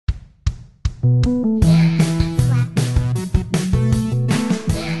Welcome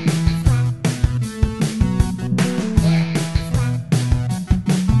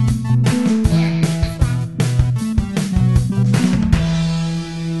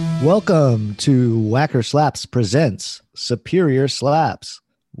to Whacker Slaps presents Superior Slaps,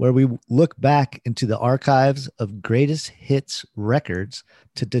 where we look back into the archives of greatest hits records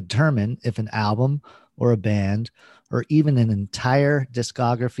to determine if an album or a band or even an entire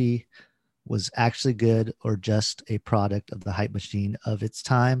discography was actually good or just a product of the hype machine of its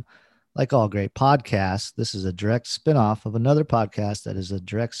time. Like all great podcasts, this is a direct spinoff of another podcast that is a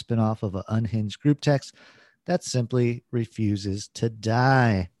direct spinoff of an unhinged group text that simply refuses to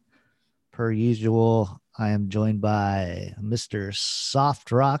die. Per usual, I am joined by Mr.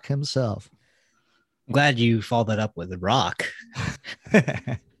 Soft Rock himself. I'm glad you followed that up with rock.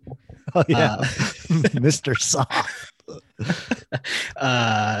 Oh yeah, Mr. Soft.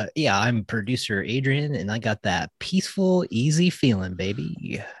 Yeah, I'm producer Adrian, and I got that peaceful, easy feeling,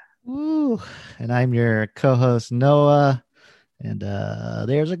 baby. Woo. And I'm your co-host Noah. And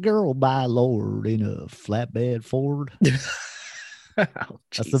there's a girl by Lord in a flatbed Ford.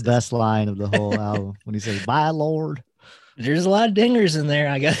 That's the best line of the whole album when he says "Bye, Lord." There's a lot of dingers in there,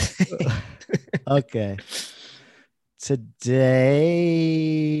 I guess. Okay. Today,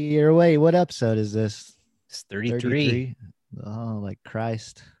 or wait, what episode is this? It's 33. Oh, like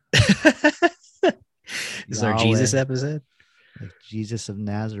Christ. This is our Jesus episode. Like Jesus of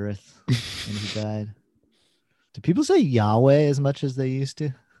Nazareth when he died. Do people say Yahweh as much as they used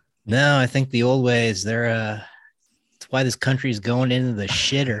to? No, I think the old ways, that's why this country is going into the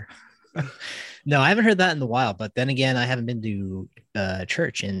shitter. No, I haven't heard that in a while, but then again, I haven't been to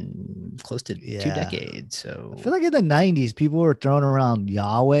church in close to 2 decades. So I feel like in the 90s, people were throwing around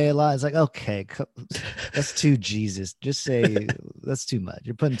Yahweh a lot. It's like, okay, that's too Jesus. Just say that's too much.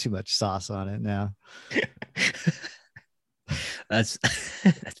 You're putting too much sauce on it now. That's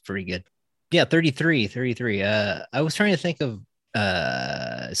pretty good. Yeah, 33. I was trying to think of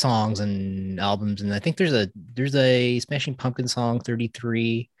songs and albums, and I think there's a Smashing Pumpkins song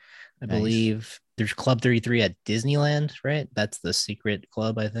 33. I believe there's Club 33 at Disneyland, right? That's the secret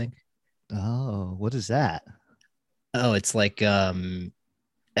club, I think. Oh, what is that? Oh, it's like I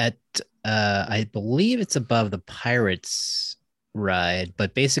believe it's above the Pirates ride,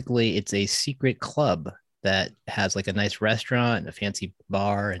 but basically it's a secret club that has like a nice restaurant and a fancy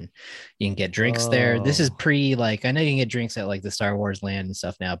bar, and you can get drinks there. This is pre, like, I know you can get drinks at like the Star Wars land and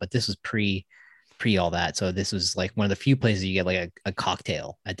stuff now, but this was pre all that. So this was like one of the few places you get like a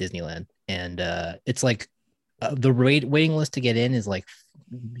cocktail at Disneyland. And it's like the waiting list to get in is like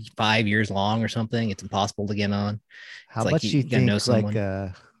 5 years long or something. It's impossible to get on. How much you think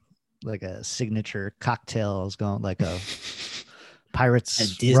like a signature cocktail is going, like a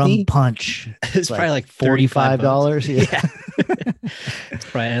Pirates rum punch? It's probably like $45. Yeah. It's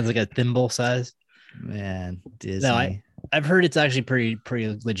probably has like a thimble size. Man, Disney. No, I've heard it's actually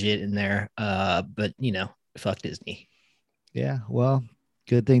pretty legit in there. But you know, fuck Disney. Yeah, well,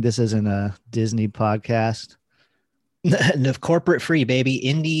 good thing this isn't a Disney podcast. The corporate free, baby.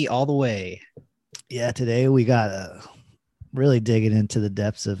 Indie all the way. Yeah, today we got really digging into the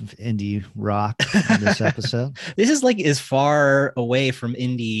depths of indie rock in this episode. This is like as far away from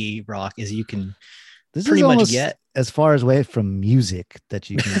indie rock as you can pretty much get. As far away from music that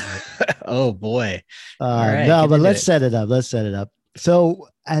you can get. Oh boy. Right, no, but let's set it up. So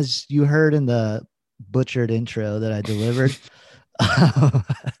as you heard in the butchered intro that I delivered,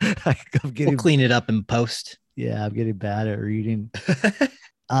 we'll clean it up in post. Yeah, I'm getting bad at reading.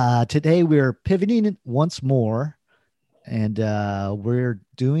 Today we're pivoting once more, and we're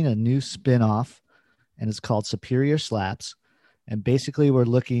doing a new spin-off, and it's called Superior Slaps. And basically we're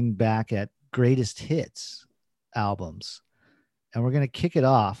looking back at greatest hits albums, and we're going to kick it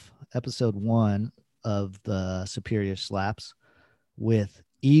off episode 1 of the Superior Slaps with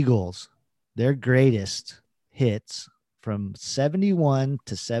Eagles, their greatest hits from 71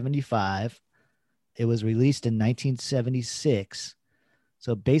 to 75. It was released in 1976,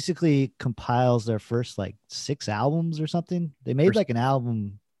 so basically compiles their first like 6 albums or something. They made like an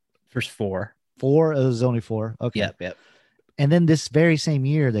album. First 4. It was only 4. Okay. Yep. And then this very same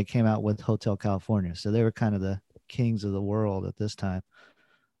year, they came out with Hotel California. So they were kind of the kings of the world at this time.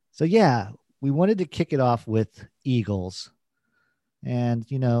 So yeah, we wanted to kick it off with Eagles. And,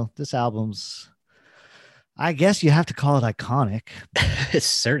 you know, this album's, I guess you have to call it iconic. It's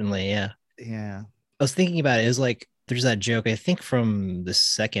certainly, yeah. Yeah. I was thinking about it. It was like, there's that joke, I think from the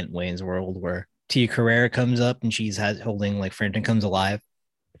second Wayne's World, where Tia Carrere comes up and she's holding like Frampton Comes Alive.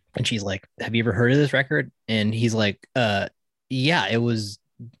 And she's like, have you ever heard of this record? And he's like, yeah, it was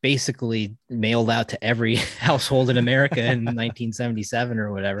basically mailed out to every household in America in 1977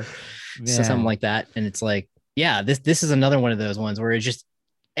 or whatever. So something Man. like that. And it's like, yeah, this is another one of those ones where it's just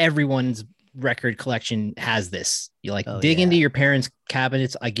everyone's record collection has this. You like Oh dig into yeah. your parents'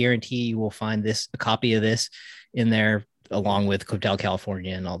 cabinets. I guarantee you will find a copy of this in there along with Hotel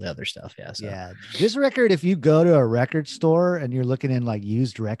California and all the other stuff. Yeah. So Yeah. This record, if you go to a record store and you're looking in like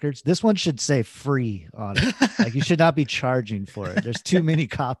used records, this one should say free on it. Like you should not be charging for it. There's too many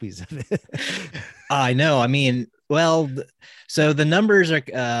copies of it. I know. I mean, well, so the numbers are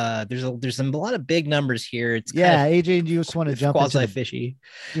there's a lot of big numbers here. It's kind Yeah, of AJ, do you just want to jump into quasi the fishy.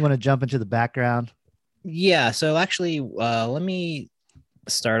 you want to jump into the background? Yeah. So actually, let me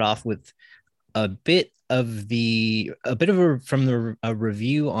start off with a bit of a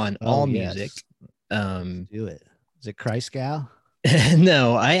review on Oh All Music. yes. Um, Do it. Is it Christgow?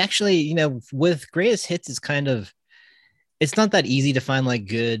 no, I actually, with greatest hits, it's not that easy to find like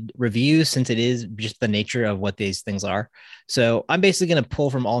good reviews since it is just the nature of what these things are. So I'm basically going to pull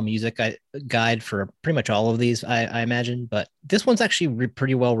from All Music guide for pretty much all of these, I imagine. But this one's actually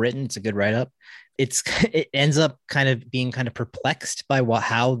pretty well written. It's a good write up. It ends up kind of being kind of perplexed by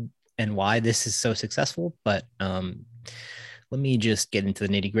how and why this is so successful. But let me just get into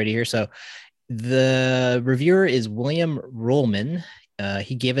the nitty gritty here. So the reviewer is William Rollman.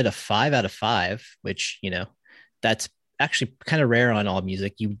 He gave it a 5 out of 5, which that's actually kind of rare on All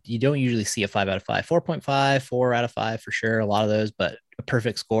Music. You don't usually see a 5 out of 5, 4.5, 4 out of 5 for sure. A lot of those, but a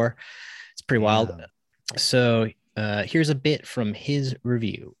perfect score. It's pretty wild. So here's a bit from his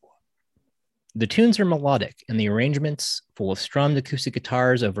review. The tunes are melodic and the arrangements full of strummed acoustic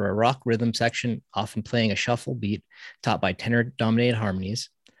guitars over a rock rhythm section, often playing a shuffle beat topped by tenor dominated harmonies,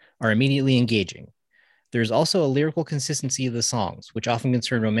 are immediately engaging. There's also a lyrical consistency of the songs, which often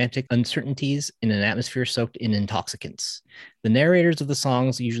concern romantic uncertainties in an atmosphere soaked in intoxicants. The narrators of the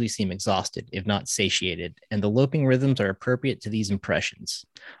songs usually seem exhausted, if not satiated, and the loping rhythms are appropriate to these impressions.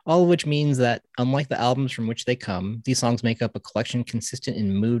 All of which means that, unlike the albums from which they come, these songs make up a collection consistent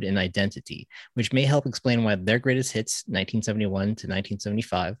in mood and identity, which may help explain why their greatest hits, 1971 to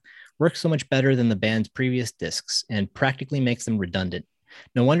 1975, work so much better than the band's previous discs and practically makes them redundant.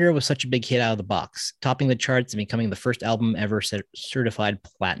 No wonder it was such a big hit out of the box, topping the charts and becoming the first album ever certified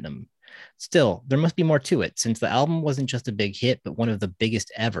platinum. Still, there must be more to it, since the album wasn't just a big hit, but one of the biggest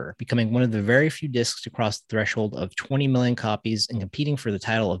ever, becoming one of the very few discs to cross the threshold of 20 million copies and competing for the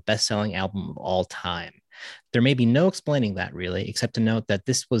title of best-selling album of all time. There may be no explaining that, really, except to note that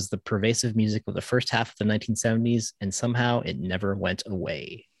this was the pervasive music of the first half of the 1970s, and somehow it never went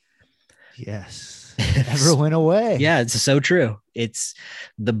away. Yes. Never went away. Yeah, it's so true. It's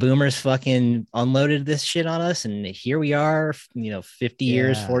the boomers fucking unloaded this shit on us, and here we are, 50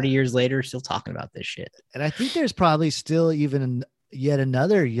 years, 40 years later, still talking about this shit. And I think there's probably still even yet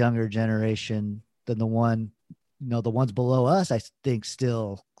another younger generation than the one, the ones below us, I think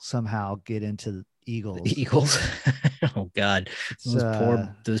still somehow get into the Eagles. The Eagles. Oh God.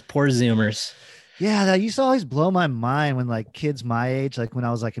 Those poor Zoomers. Yeah, that used to always blow my mind when like kids my age, like when I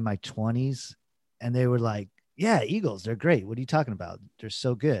was like in my 20s, and they were like, yeah, Eagles, they're great. What are you talking about? They're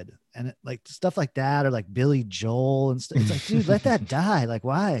so good. And like stuff like that, or like Billy Joel and stuff. It's like, dude, let that die. Like,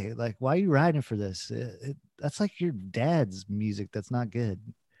 why? Like, why are you riding for this? That's like your dad's music. That's not good.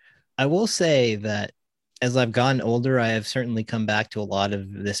 I will say that as I've gotten older, I have certainly come back to a lot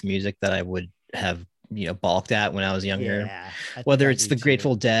of this music that I would have balked at when I was younger. Yeah, whether it's the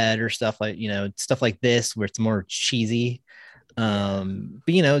Grateful Dead or stuff like this where it's more cheesy.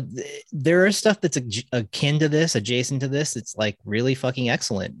 But there is stuff that's akin to this, adjacent to this. It's like really fucking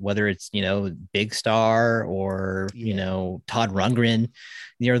excellent, whether it's Big Star or Todd Rundgren,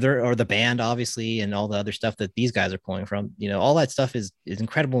 or the band obviously, and all the other stuff that these guys are pulling from. All that stuff is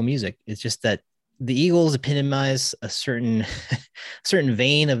incredible music. It's just that the Eagles epitomize a certain certain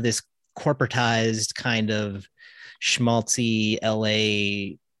vein of this corporatized kind of schmaltzy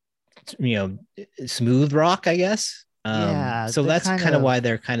LA, smooth rock, I guess. So that's kind of why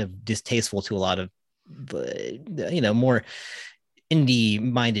they're kind of distasteful to a lot of, more indie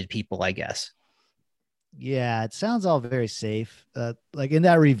minded people, I guess. Yeah, it sounds all very safe. Like in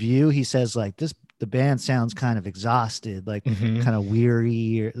that review, he says like the band sounds kind of exhausted, like kind of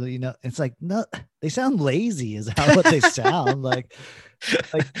weary, or it's like, no, they sound lazy is how what they sound like.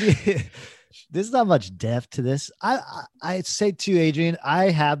 There's not much depth to this. I say too, Adrian, I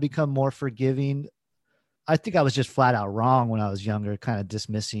have become more forgiving. I think I was just flat out wrong when I was younger, kind of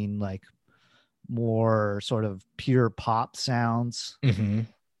dismissing like more sort of pure pop sounds,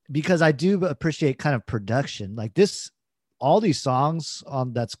 because I do appreciate kind of production like this. All these songs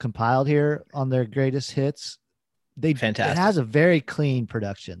that's compiled here on their greatest hits, it fantastic. has a very clean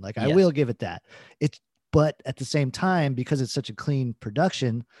production. Like I Yes. will give it that. But at the same time, because it's such a clean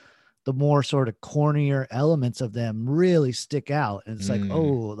production, the more sort of cornier elements of them really stick out. And it's like,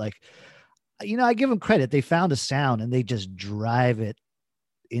 oh, like, I give them credit. They found a sound and they just drive it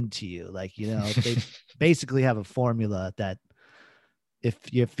into you. Like, they basically have a formula that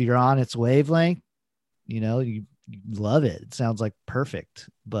if you're on its wavelength, you love it. It sounds like perfect.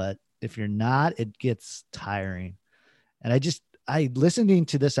 But if you're not, it gets tiring. And I listening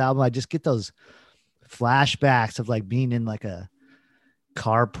to this album, I just get those flashbacks of like being in like a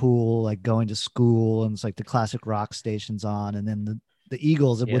carpool, like going to school, and it's like the classic rock stations on, and then the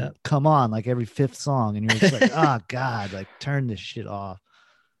Eagles, it would come on like every fifth song, and you're just like, oh God, like turn this shit off.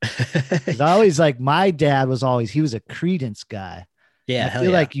 I always like, my dad was he was a Creedence guy. Yeah. I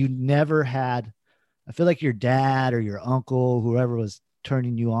feel like you never had, I feel like your dad or your uncle, whoever was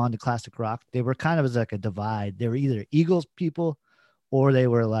turning you on to classic rock, they were kind of as like a divide. They were either Eagles people or they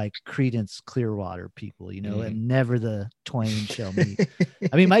were like Creedence Clearwater people, and never the twain shall meet.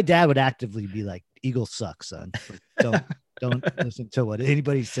 I mean, my dad would actively be like, Eagles suck, son. Don't listen to what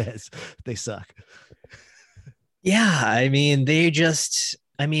anybody says. They suck. Yeah. I mean,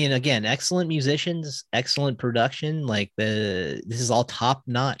 again, excellent musicians, excellent production. Like this is all top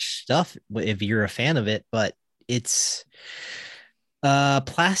notch stuff if you're a fan of it, but it's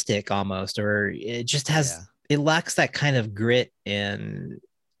plastic almost, or it just has, it lacks that kind of grit, and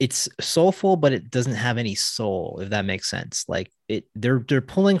it's soulful, but it doesn't have any soul, if that makes sense. Like they're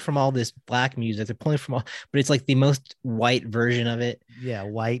pulling from all this black music, they're pulling from all, but it's like the most white version of it. Yeah,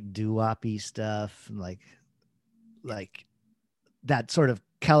 white doo-woppy stuff, like that sort of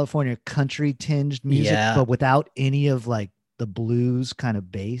California country tinged music, but without any of like the blues kind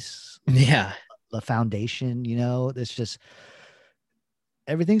of bass. Yeah, the foundation. It's just,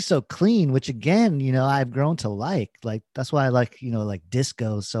 everything's so clean, which again, I've grown to like that's why I like, like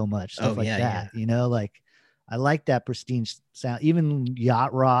disco so much, stuff that. Like I like that pristine sound, even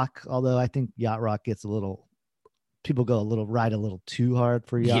yacht rock, although I think yacht rock gets people go ride a little too hard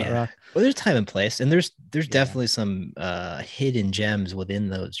for yacht rock. Well, there's time and place, and there's definitely some hidden gems within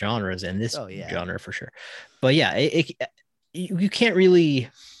those genres, and this genre for sure. But yeah, you can't really,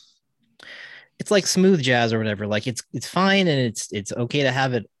 it's like smooth jazz or whatever. Like it's fine, and it's okay to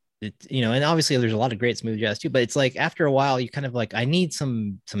have it. And obviously there's a lot of great smooth jazz too, but it's like after a while you kind of like, I need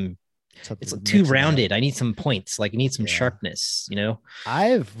some it's like too rounded. I need some points. Like, I need some sharpness,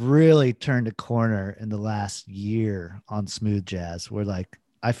 I've really turned a corner in the last year on smooth jazz, where like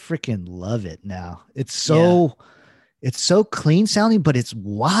I freaking love it now. It's so clean sounding, but it's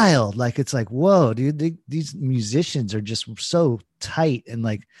wild. Like, it's like, whoa, dude, these musicians are just so tight, and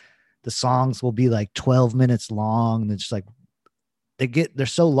like the songs will be like 12 minutes long, and it's just like they're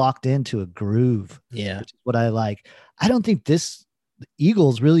so locked into a groove. Yeah. Which is what I like. I don't think the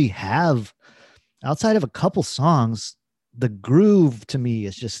Eagles really have, outside of a couple songs, the groove to me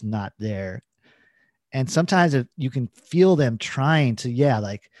is just not there. And sometimes you can feel them trying to,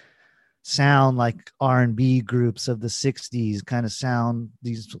 like sound like R&B groups of the 60s, kind of sound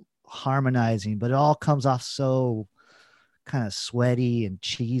these harmonizing, but it all comes off so kind of sweaty and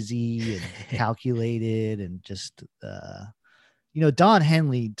cheesy and calculated, and just, Don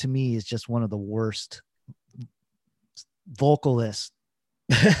Henley to me is just one of the worst vocalists.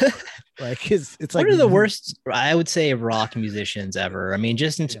 Like it's like one of the worst, I would say, rock musicians ever. I mean,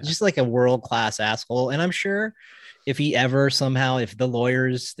 just like a world-class asshole. And I'm sure if he ever somehow, if the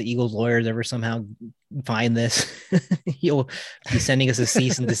Eagles lawyers ever somehow find this, he'll be sending us a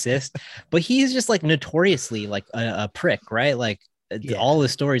cease and desist. But he's just like notoriously like a prick, right? Like all the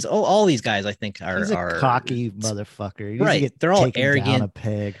stories. Oh, all these guys, I think, are cocky motherfucker. Right? They're all arrogant. Down a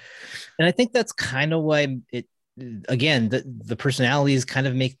peg. And I think that's kind of why again, the personalities kind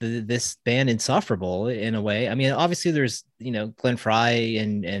of make this band insufferable in a way. I mean, obviously there's, Glenn Frey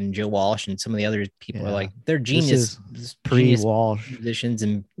and Joe Walsh and some of the other people are like, they're genius pre-Walsh musicians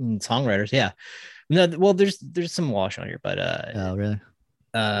and songwriters. Yeah. No, well, there's some Walsh on here, but oh really?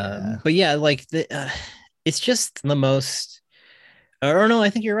 But yeah, like it's just the most, or no, I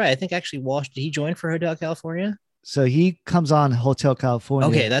think you're right. I think actually Walsh, did he join for Hotel California? So he comes on Hotel California.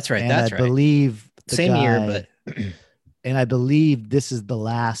 Okay, that's right. I believe same year, but and I believe this is the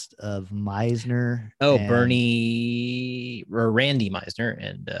last of Meisner. Bernie or Randy Meisner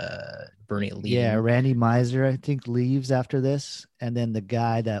and Bernie Lee. Yeah, Randy Meisner, I think, leaves after this, and then the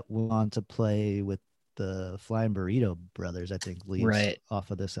guy that went on to play with the Flying Burrito Brothers, I think, leaves off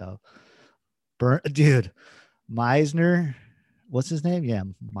of this out. Dude, Meisner, what's his name? Yeah,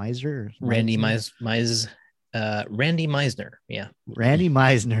 Meisner. Randy Meisner. Randy Meisner. Yeah. Randy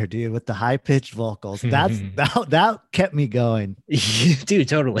Meisner, dude, with the high pitched vocals. That kept me going. Dude,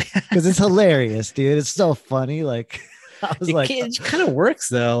 totally. Because it's hilarious, dude. It's so funny. Like I was like, it kind of works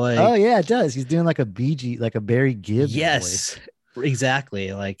though. Like, oh yeah, it does. He's doing like a BG, like a Barry Gibb yes, voice.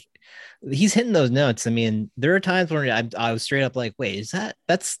 exactly. Like he's hitting those notes. I mean, there are times where I was straight up like, wait,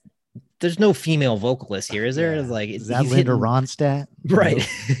 that's there's no female vocalist here, is there? Yeah. Like, is that Linda Ronstadt? Right.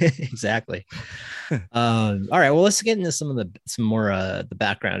 Nope. Exactly. All right. Well, let's get into some more the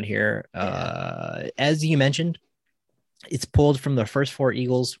background here. As you mentioned, it's pulled from the first four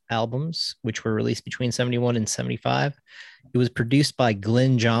Eagles albums, which were released between 71 and 75. It was produced by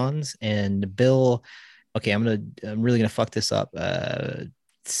Glyn Johns and Bill. Okay, I'm really gonna fuck this up.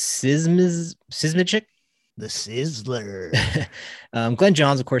 Szymczyk. The Sizzler. Glyn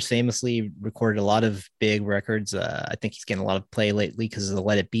Johns, of course, famously recorded a lot of big records. I think he's getting a lot of play lately because of the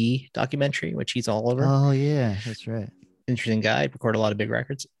Let It Be documentary, which he's all over. Oh, yeah, that's right. Interesting guy, recorded a lot of big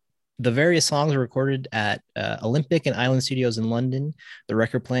records. The various songs were recorded at Olympic and Island Studios in London, the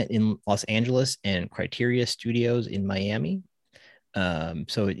Record Plant in Los Angeles, and Criteria Studios in Miami.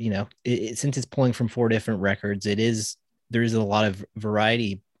 So, you know, since it's pulling from four different records, there is a lot of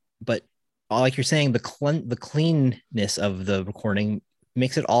variety, but like you're saying, the cleanness of the recording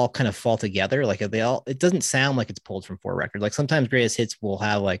makes it all kind of fall together. Like it doesn't sound like it's pulled from four records. Like sometimes greatest hits will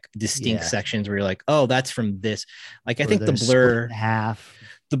have like distinct sections where you're like, oh, that's from this. Like I think the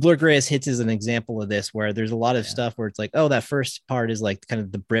Blur greatest hits is an example of this, where there's a lot of stuff where it's like, oh, that first part is like kind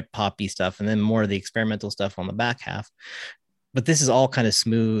of the Brit poppy stuff, and then more of the experimental stuff on the back half. But this is all kind of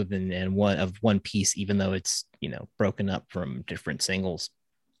smooth and one piece, even though it's, you know, broken up from different singles.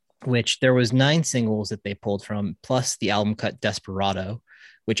 Which there was 9 singles that they pulled from, plus the album cut Desperado,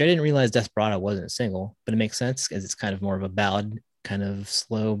 which I didn't realize Desperado wasn't a single, but it makes sense because it's kind of more of a ballad, kind of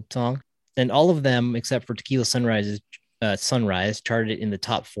slow song. And all of them, except for Tequila Sunrise, charted in the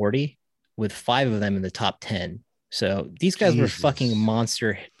top 40, with 5 of them in the top 10. So these guys were fucking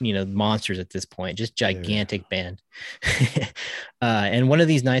monsters at this point, just gigantic band. And One of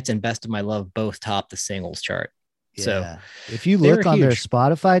These Nights and Best of My Love both topped the singles chart. Yeah. So if you look on their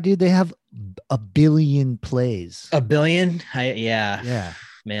Spotify, dude, they have a billion plays. A billion? Yeah.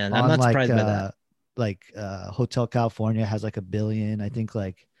 Man, I'm not surprised by that. Like Hotel California has like a billion. I think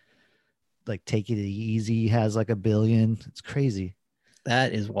like Take It Easy has like a billion. It's crazy.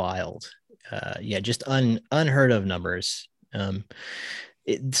 That is wild. Just unheard of numbers.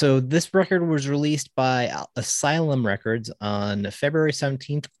 So this record was released by Asylum Records on February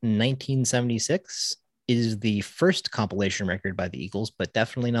 17th, 1976. It is the first compilation record by the Eagles, but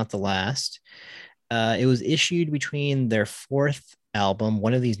definitely not the last. It was issued between their 4th album,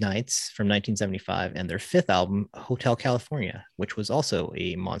 One of These Nights, from 1975, and their 5th album, Hotel California, which was also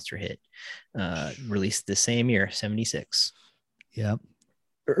a monster hit, released the same year, 76. Yep.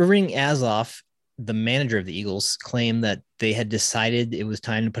 Irving Azoff, the manager of the Eagles, claimed that they had decided it was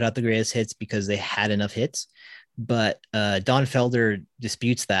time to put out the greatest hits because they had enough hits. But Don Felder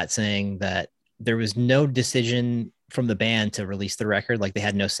disputes that, saying that there was no decision from the band to release the record. Like they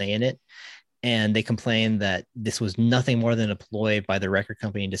had no say in it. And they complained that this was nothing more than a ploy by the record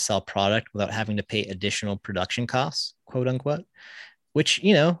company to sell product without having to pay additional production costs, quote unquote, which,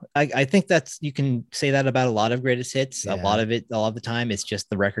 you know, I think you can say that about a lot of greatest hits. Yeah. A lot of the time, it's just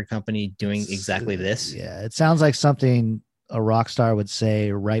the record company doing exactly this. Yeah. It sounds like something a rock star would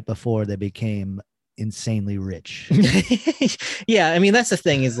say right before they became insanely rich. Yeah. I mean, that's the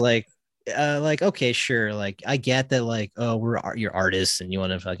thing is like, okay, sure, like I get that, like, oh, you're artists and you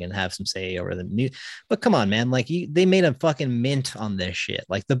want to fucking have some say over the new, but come on, man, like they made a fucking mint on this shit,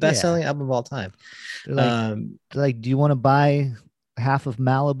 like the best-selling album of all time. They're like, do you want to buy half of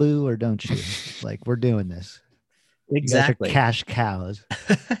Malibu or don't you? Like, we're doing this. Exactly. You guys are cash cows.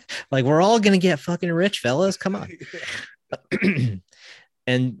 Like, we're all gonna get fucking rich, fellas, come on.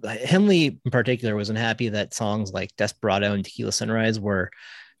 And Henley in particular was unhappy that songs like Desperado and Tequila Sunrise were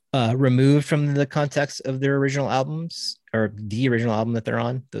removed from the context of their original albums, or the original album that they're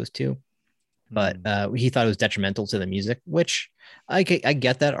on, those two. But he thought it was detrimental to the music, which I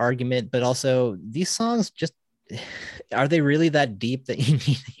get that argument. But also, these songs just, are they really that deep that you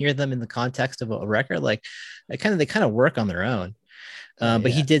need to hear them in the context of a record? Like they kind of work on their own.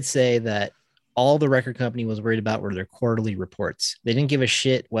 But he did say that all the record company was worried about were their quarterly reports. They didn't give a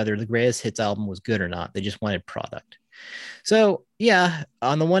shit whether the greatest hits album was good or not. They just wanted product. So yeah,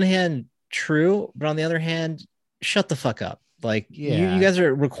 on the one hand, true, but on the other hand, shut the fuck up. Like you guys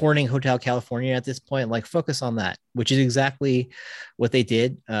are recording Hotel California at this point. Like focus on that, which is exactly what they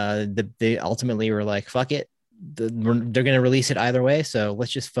did. They ultimately were like, fuck it, they're going to release it either way. So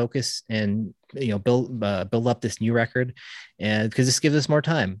let's just focus and build up this new record, and because this gives us more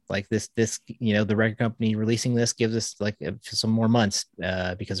time. Like this the record company releasing this gives us like some more months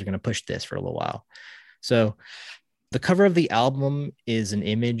because they're going to push this for a little while. So the cover of the album is an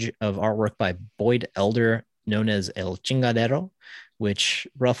image of artwork by Boyd Elder known as El Chingadero, which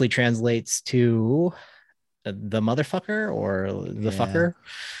roughly translates to the motherfucker or the fucker.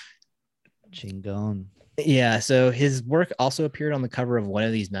 Chingon. Yeah, so his work also appeared on the cover of One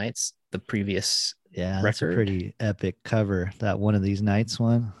of These Nights, the previous that's record. a pretty epic cover, that One of These Nights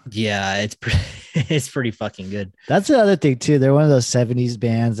one. Yeah, it's it's pretty fucking good. That's the other thing too. They're one of those 70s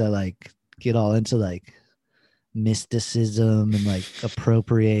bands that like get all into like mysticism and like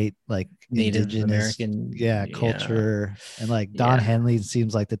appropriate like Native indigenous American culture. And like Don Henley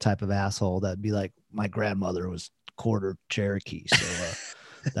seems like the type of asshole that'd be like, my grandmother was quarter Cherokee, so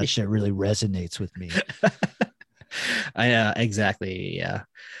that shit really resonates with me. Exactly. Yeah.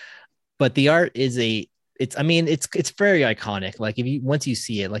 But the art is it's very iconic. Like once you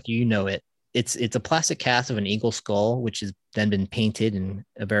see it, like it. It's a plastic cast of an eagle skull, which has then been painted in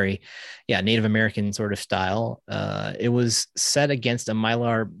a very Native American sort of style. It was set against a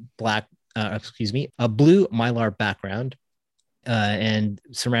blue Mylar background, and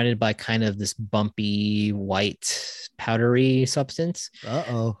surrounded by kind of this bumpy white powdery substance.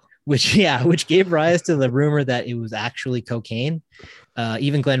 Which gave rise to the rumor that it was actually cocaine.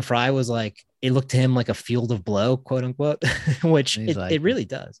 Even Glenn Frey was like, it looked to him like a field of blow, quote unquote, which it really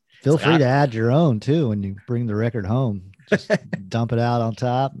does. Feel free to add your own too when you bring the record home. Just dump it out on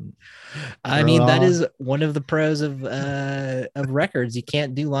top. I mean, that is one of the pros of records. You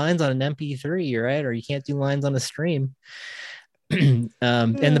can't do lines on an MP3, right? Or you can't do lines on a stream. And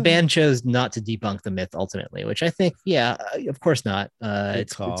the band chose not to debunk the myth ultimately, which I think, of course not.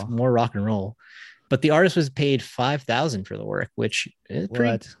 It's more rock and roll. But the artist was paid $5,000 for the work, which is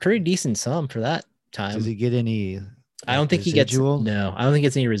pretty decent sum for that time. Does he get any? I don't think he gets. No, I don't think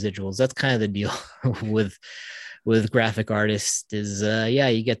it's any residuals. That's kind of the deal with graphic artists. Is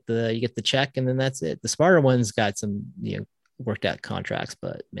you get the check and then that's it. The smarter ones got some worked out contracts,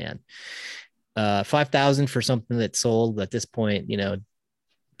 but man, $5,000 for something that sold at this point,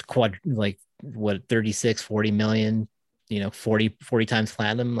 36-40 million, 40 times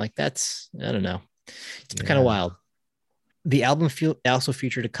platinum. Like that's, I don't know. It's kind of wild. The album also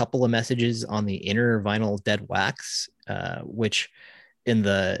featured a couple of messages on the inner vinyl dead wax, which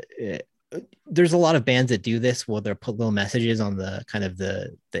there's a lot of bands that do this where they'll put little messages on the kind of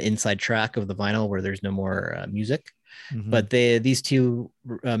the inside track of the vinyl where there's no more music. Mm-hmm. But these two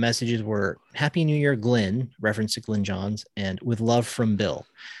messages were Happy New Year, Glyn, reference to Glyn Johns, and With Love from Bill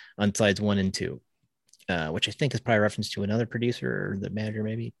on sides 1 and 2, which I think is probably a reference to another producer or the manager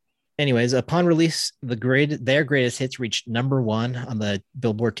maybe. Anyways, upon release, their greatest hits reached number 1 on the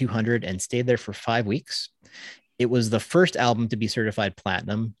Billboard 200 and stayed there for 5 weeks. It was the first album to be certified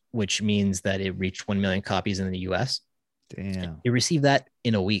platinum, which means that it reached 1 million copies in the US. Damn. It received that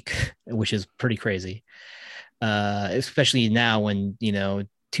in a week, which is pretty crazy. Especially now when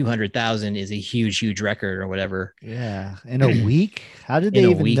 200,000 is a huge record or whatever. Yeah, in a week. How did they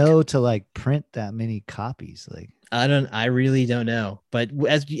even know to like print that many copies? Like, I really don't know. But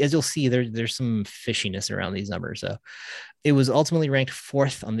as you'll see, there's some fishiness around these numbers. So it was ultimately ranked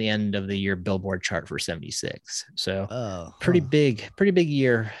 4th on the end of the year Billboard chart for 76. So pretty big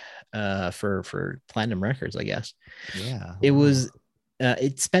year for platinum records, I guess. Yeah. It was.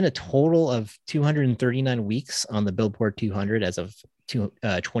 It spent a total of 239 weeks on the Billboard 200 as of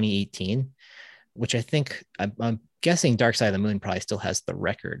 2018, which I think I'm guessing Dark Side of the Moon probably still has the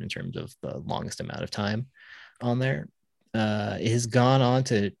record in terms of the longest amount of time on there. It has gone on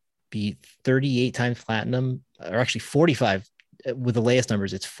to be 38 times platinum, or actually 45 with the latest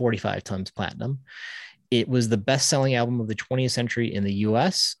numbers. It's 45 times platinum. It was the best-selling album of the 20th century in the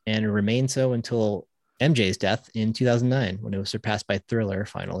US and it remained so until MJ's death in 2009 when it was surpassed by Thriller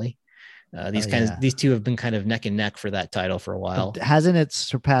finally. These two have been kind of neck and neck for that title for a while. But hasn't it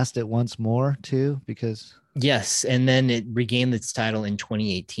surpassed it once more too? Because yes, and then it regained its title in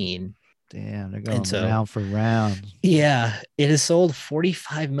 2018. Damn, they're going round for round. Yeah, it has sold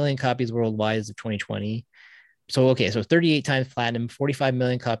 45 million copies worldwide as of 2020. So 38 times platinum, 45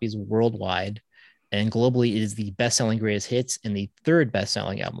 million copies worldwide. And globally, it is the best-selling greatest hits and the 3rd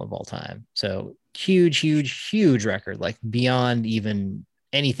best-selling album of all time. So huge record, like beyond even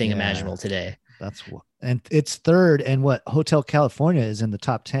anything imaginable today. That's what, and it's 3rd, and what Hotel California is in the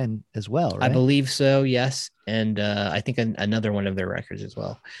top 10 as well, right? I believe so, yes. And I think another one of their records as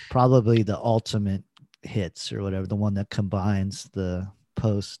well. Probably the ultimate hits or whatever, the one that combines the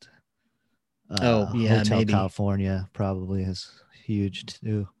post Oh, yeah, Hotel maybe. California probably is huge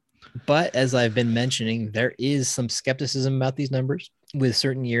too. But as I've been mentioning, there is some skepticism about these numbers, with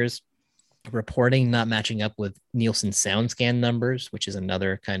certain years reporting not matching up with Nielsen SoundScan numbers, which is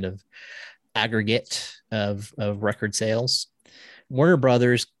another kind of aggregate of record sales. Warner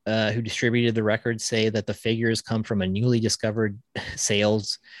Brothers, who distributed the record, say that the figures come from a newly discovered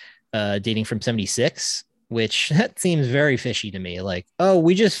sales dating from 76, which that seems very fishy to me. Like, oh,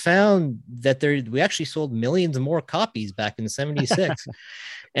 we just found that we actually sold millions more copies back in 76.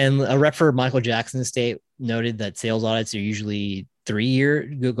 And a rep for Michael Jackson's estate noted that sales audits are usually 3 year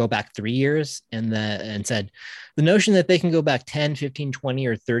go back 3 years, and said the notion that they can go back 10, 15, 20,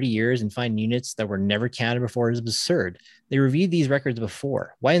 or 30 years and find units that were never counted before is absurd. They reviewed these records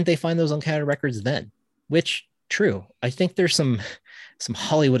before. Why didn't they find those uncounted records then? Which, true. I think there's some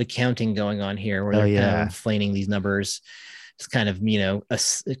Hollywood accounting going on here where Oh they're kind of yeah, inflating these numbers. It's kind of,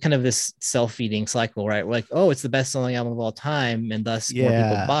 a kind of this self-feeding cycle, right? Like, oh, it's the best-selling album of all time, and thus more people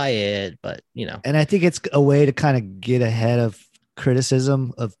yeah. buy it. But And I think it's a way to kind of get ahead of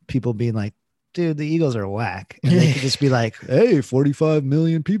criticism of people being like, dude, the Eagles are whack. And they could just be like, hey, 45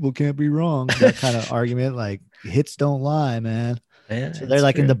 million people can't be wrong. That kind of argument, like hits don't lie, man. yeah, So they're it's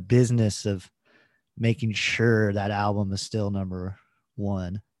like in true. the business of making sure that album is still number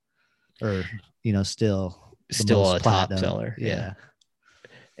one or, still the Still most a top platinum. seller, yeah. Yeah.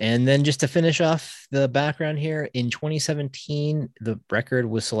 And then just to finish off the background here, in 2017, the record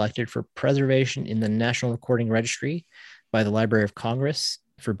was selected for preservation in the National Recording Registry by the Library of Congress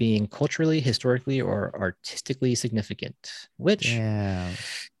for being culturally, historically, or artistically significant, which, Damn.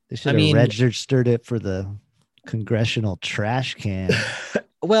 They I should have mean, registered it for the congressional trash can.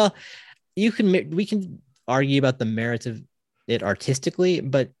 well, we can argue about the merits of it artistically,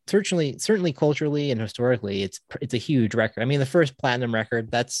 but certainly culturally and historically, it's a huge record. I mean, the first platinum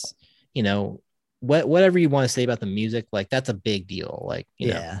record, that's, whatever you want to say about the music, like that's a big deal. Like,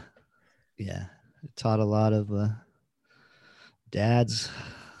 Yeah. Yeah. It taught a lot of dads,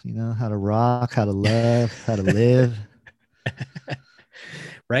 how to rock, how to love, how to live.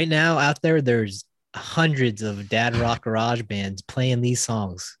 right now out there's hundreds of dad rock garage bands playing these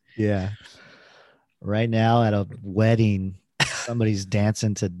songs. Yeah. Right now at a wedding, somebody's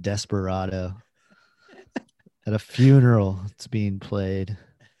dancing to Desperado. At a funeral, it's being played.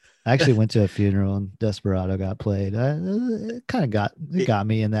 I actually went to a funeral and Desperado got played. It kind of got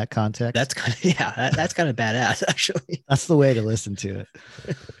me in that context. That's kind of yeah, that's kind of badass actually. That's the way to listen to it.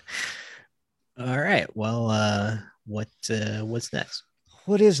 All right. Well, what's next?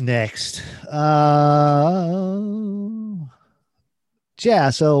 What is next?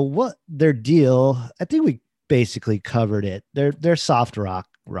 Yeah, so what their deal, I think we basically covered it. They're soft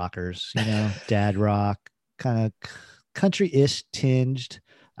rockers, dad rock, kind of country-ish tinged.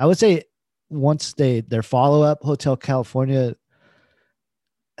 I would say once their follow-up Hotel California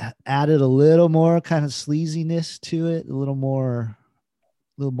added a little more kind of sleaziness to it, a little more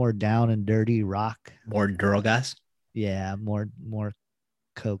down and dirty rock. More Drogas. Yeah, more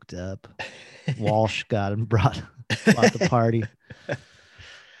coked up. Walsh got him brought the party.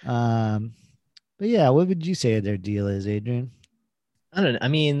 But yeah, what would you say their deal is, Adrian? I don't know. I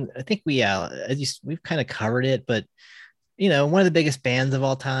mean, I think we've kind of covered it, but one of the biggest bands of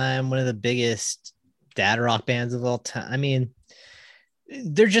all time, one of the biggest dad rock bands of all time. I mean,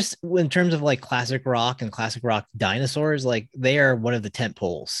 they're just, in terms of like classic rock and classic rock dinosaurs, like they are one of the tent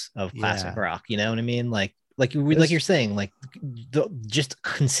poles of classic Yeah. rock. You know what I mean? Like you're saying, like just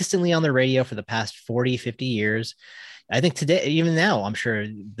consistently on the radio for the past 40, 50 years. I think today, even now, I'm sure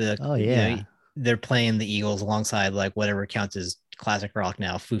Oh yeah. they're playing the Eagles alongside like whatever counts as classic rock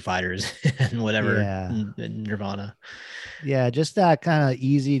now, Foo Fighters and whatever, Yeah. Nirvana. Yeah, just that kind of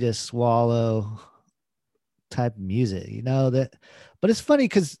easy to swallow type of music, that. But it's funny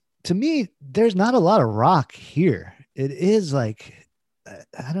because to me, there's not a lot of rock here. It is like,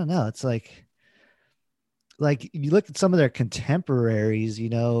 I don't know. It's like you look at some of their contemporaries,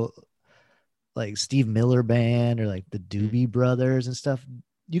 like Steve Miller Band or like the Doobie Brothers and stuff.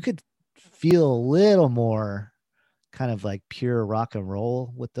 You could feel a little more kind of like pure rock and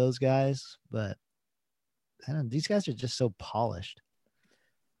roll with those guys, but I don't know, these guys are just so polished.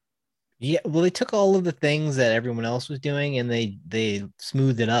 Yeah, well, they took all of the things that everyone else was doing and they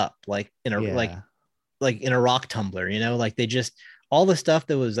smoothed it up, like in a Yeah. like in a rock tumbler, like they just, all the stuff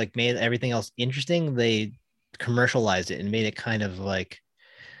that was like made everything else interesting, they commercialized it and made it kind of like,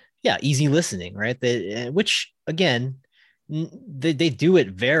 yeah, easy listening, right? Which again, they do it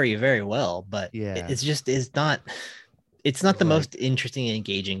very, very well, but Yeah. it's not It's the like most interesting and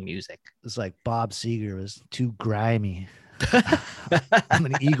engaging music. Bob Seger was too grimy. I'm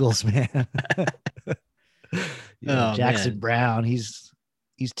an Eagles man. Oh Jackson man. Brown, he's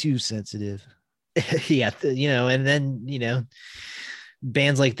too sensitive. Yeah, and then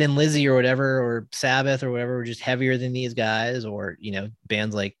bands like Thin Lizzy or whatever, or Sabbath or whatever, were just heavier than these guys, or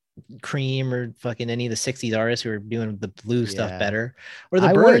bands like Cream or fucking any of the '60s artists who are doing the blue stuff Yeah. better, or the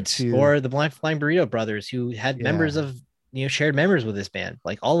I wanted Birds, to, or the Blind Flying Burrito Brothers, who had members yeah. of shared members with this band.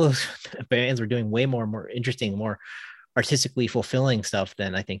 Like all those bands were doing way more interesting, more artistically fulfilling stuff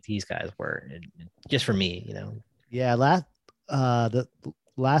than I think these guys were. Just for me. Yeah, the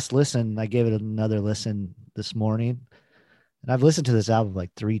last listen, I gave it another listen this morning. And I've listened to this album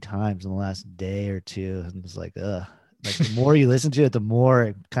like 3 times in the last day or two. And it's like, like the more you listen to it, the more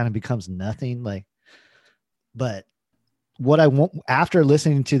it kind of becomes nothing. Like, but what I want after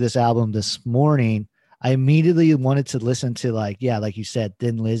listening to this album this morning, I immediately wanted to listen to like you said,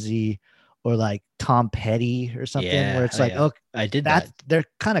 Thin Lizzy or like Tom Petty or something, where Yeah. it's Oh, like, yeah. oh, I did that. they're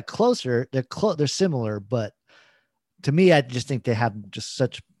kind of closer. They're similar, but to me, I just think they have just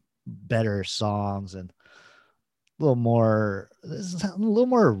such better songs and a little more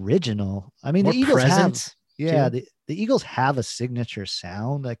original. I mean, More the Eagles have, presence yeah, too. the Eagles have a signature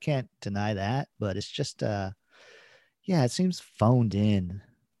sound. I can't deny that, but it's just, yeah, it seems phoned in.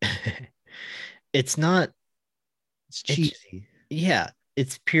 It's not. It's It's cheesy. yeah.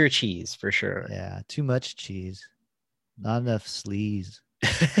 It's pure cheese for sure. Yeah, too much cheese, not enough sleaze.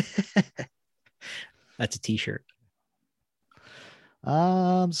 That's a T-shirt.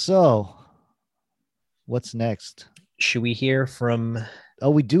 So what's next? Should we hear from? Oh,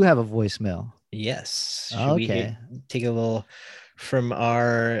 we do have a voicemail. Yes. Should Okay. take a little from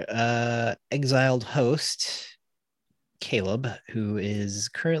our exiled host, Caleb, who is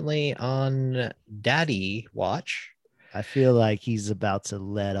currently on Daddy Watch. I feel like he's about to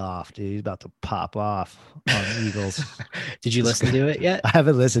let off, dude. He's about to pop off on Eagles. Did you listen to it yet? I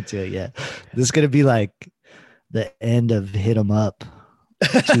haven't listened to it yet. This is going to be like the end of Hit 'Em Up,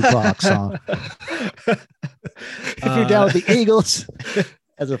 Tupac song. If you're down with the Eagles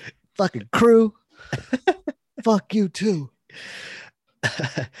as a fucking crew, fuck you too.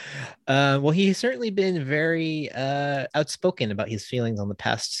 Well, he's certainly been very outspoken about his feelings on the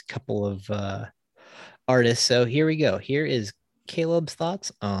past couple of artists. So here we go. Here is Caleb's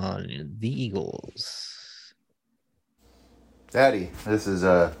thoughts on the Eagles. Daddy, this is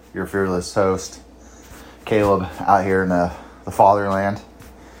your fearless host, Caleb, out here in the fatherland.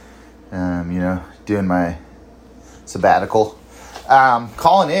 Doing my sabbatical.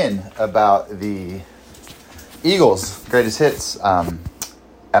 Calling in about the Eagles Greatest Hits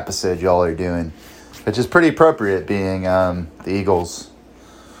episode y'all are doing, which is pretty appropriate, being the Eagles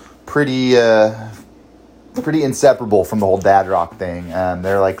pretty inseparable from the whole dad rock thing.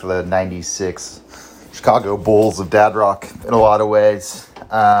 They're like the '96 Chicago Bulls of dad rock in a lot of ways.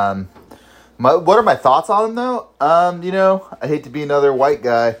 What are my thoughts on them though? I hate to be another white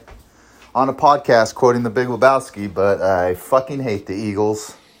guy on a podcast quoting the Big Lebowski, but I fucking hate the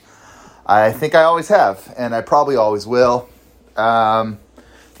Eagles. I think I always have, and I probably always will.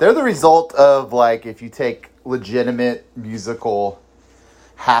 They're the result of, like, if you take legitimate musical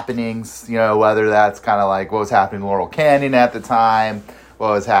happenings, whether that's kind of like what was happening in Laurel Canyon at the time, what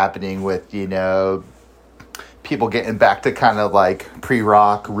was happening with, people getting back to kind of like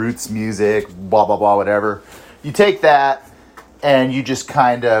pre-rock roots music, blah, blah, blah, whatever. You take that and you just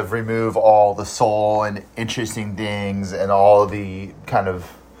kind of remove all the soul and interesting things and all the kind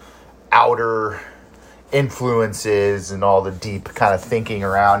of outer influences and all the deep kind of thinking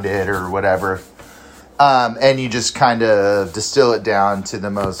around it or whatever. And you just kind of distill it down to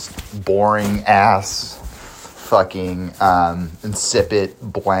the most boring ass fucking insipid,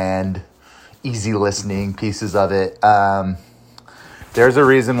 bland, easy listening pieces of it. There's a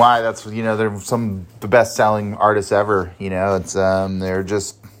reason why they're some of the best selling artists ever. It's they're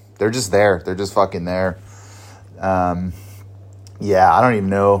just there. They're just fucking there. Yeah, I don't even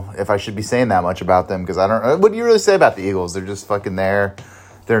know if I should be saying that much about them, because I don't. What do you really say about the Eagles? They're just fucking there.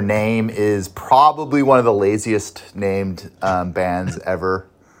 Their name is probably one of the laziest named bands ever.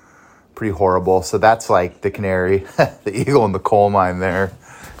 Pretty horrible. So that's like the canary, the eagle in the coal mine. There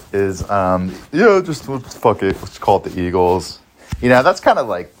is, just fuck it. Let's call it the Eagles. That's kind of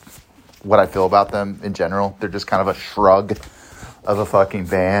like what I feel about them in general. They're just kind of a shrug of a fucking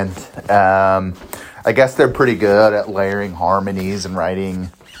band. I guess they're pretty good at layering harmonies and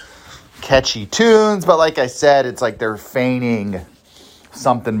writing catchy tunes, but like I said, it's like they're feigning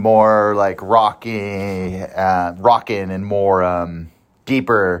something more like rocking and more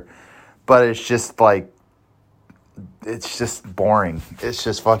deeper, but it's just boring. It's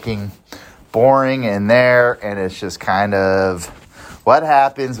just fucking boring in there, and it's just kind of what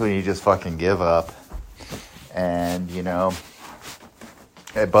happens when you just fucking give up. And, you know,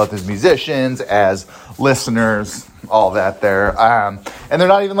 both as musicians, as listeners, all that there. And they're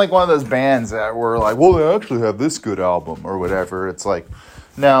not even like one of those bands that were like, well, they actually have this good album or whatever. It's like,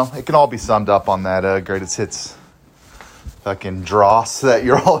 no, it can all be summed up on that greatest hits fucking dross that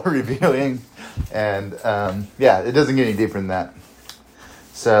you're all reviewing. And, yeah, it doesn't get any deeper than that.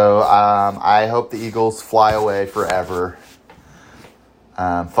 So, I hope the Eagles fly away forever.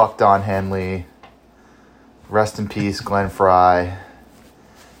 Fuck Don Henley. Rest in peace, Glenn Fry.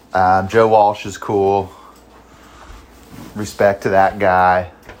 Joe Walsh is cool. Respect to that guy.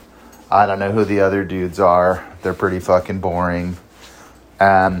 I don't know who the other dudes are. They're pretty fucking boring.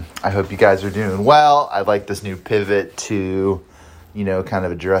 I hope you guys are doing well. I like this new pivot to, you know, kind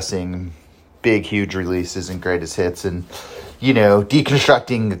of addressing big, huge releases and greatest hits and, you know,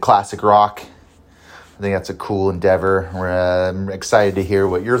 deconstructing classic rock. I think that's a cool endeavor. I'm excited to hear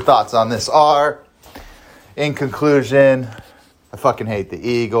what your thoughts on this are. In conclusion, I fucking hate the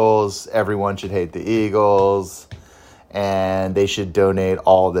Eagles. Everyone should hate the Eagles. And they should donate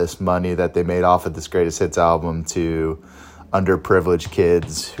all this money that they made off of this greatest hits album to underprivileged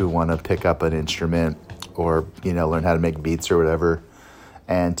kids who want to pick up an instrument or, you know, learn how to make beats or whatever.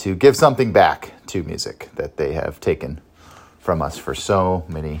 And to give something back to music that they have taken from us for so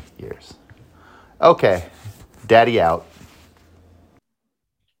many years. Okay. Daddy out.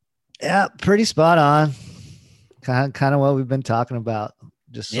 Yeah, pretty spot on. Kind of what we've been talking about.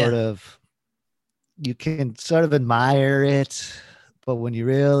 Just sort of, you can sort of admire it, but when you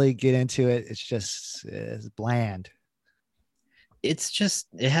really get into it, it's bland. It's just,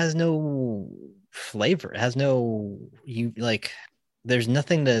 it has no flavor. It has no, there's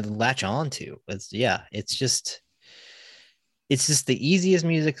nothing to latch on to. It's just the easiest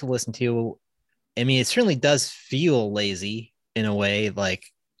music to listen to. I mean, it certainly does feel lazy in a way. Like,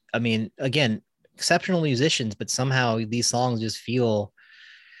 I mean, again, exceptional musicians, but somehow these songs just feel,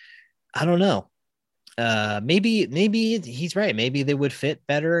 I don't know. Maybe he's right. Maybe they would fit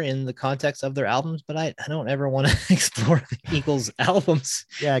better in the context of their albums, but I don't ever want to explore the Eagles albums.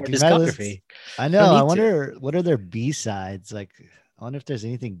 Yeah, discography. I know. I wonder what are their B-sides like. I wonder if there's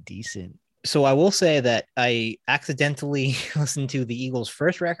anything decent. So I will say that I accidentally listened to the Eagles'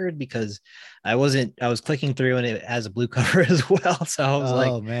 first record because I was clicking through and it has a blue cover as well. So I was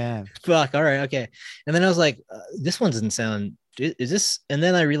oh man, fuck. All right. Okay. And then I was like, this one doesn't sound, is this? And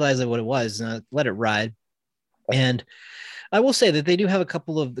then I realized what it was and I let it ride. And I will say that they do have a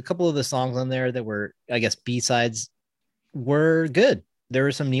couple of the songs on there that were, I guess, B-sides were good. There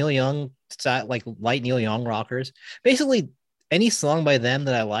were some Neil Young, like light Neil Young rockers. Basically any song by them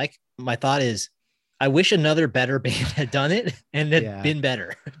that I like, my thought is I wish another better band had done it and had been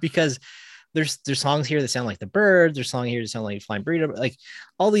better, because there's songs here that sound like the Byrds, there's songs here that sound like Flying Burrito. Like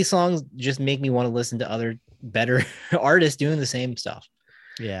all these songs just make me want to listen to other better artists doing the same stuff.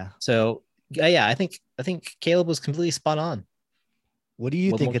 Yeah. So yeah, I think Caleb was completely spot on. What do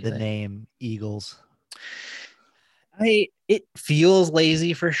you think of the name Eagles? It feels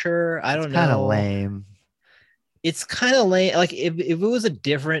lazy for sure. I don't know. Kind of lame. It's kind of lame. Like if it was a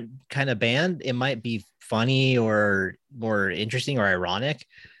different kind of band, it might be funny or more interesting or ironic.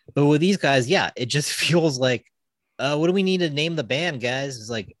 But with these guys, yeah, it just feels like, what do we need to name the band, guys? It's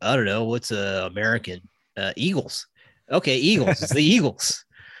like, I don't know. What's American? Eagles. Okay, Eagles. It's the Eagles.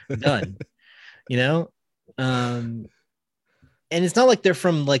 Done. You know? And it's not like they're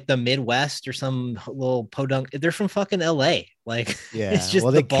from like the Midwest or some little podunk. They're from fucking LA. Like, yeah, it's just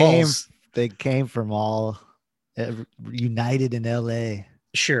they came from all united in LA.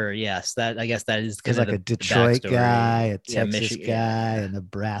 Sure. Yes. I guess that is because like a Detroit guy, a Texas guy, a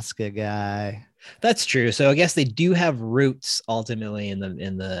Nebraska guy. That's true. So I guess they do have roots ultimately in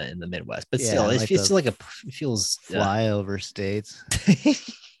the Midwest, but still, it feels flyover states.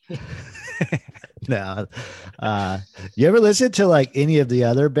 No. You ever listen to like any of the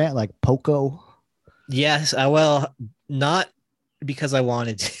other band like Poco? Yes. Not because I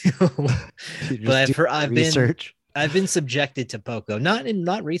wanted to, but I've been subjected to Poco,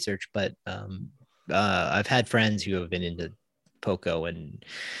 not research, but I've had friends who have been into Poco and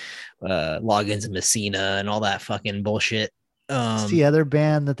Logins and Messina and all that fucking bullshit. The other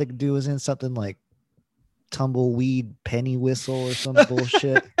band that they could do was in something like Tumbleweed Penny Whistle or some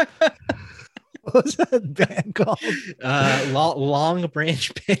bullshit. What was that band called? Long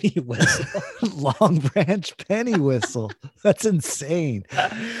Branch Penny Whistle. Long Branch Penny Whistle. That's insane.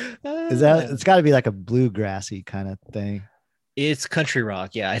 It's got to be like a bluegrassy kind of thing. It's country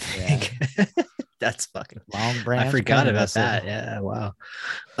rock, yeah, I think. That's fucking. Long Branch. I forgot Band, about that's that. it. Yeah, wow.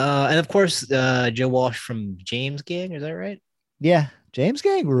 And of course, Joe Walsh from James Gang. Is that right? Yeah, James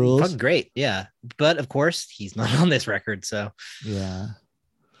Gang rules. Fucking great. Yeah, but of course, he's not on this record. So Yeah.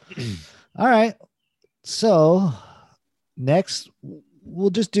 All right. So next, we'll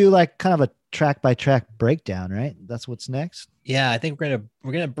just do like kind of a track by track breakdown, right? That's what's next. yeah, I think we're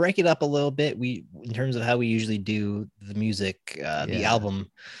gonna break it up a little bit. We in terms of how we usually do the music, the Yeah.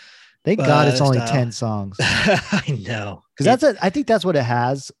 album. Thank God it's only style. 10 songs. I know. Because I think that's what it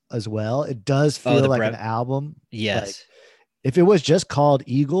has as well. It does feel like an album. Yes. Like, if it was just called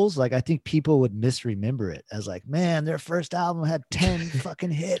Eagles, like I think people would misremember it as like, man, their first album had 10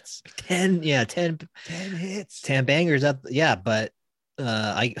 fucking hits. 10 hits. 10 bangers up. Yeah, but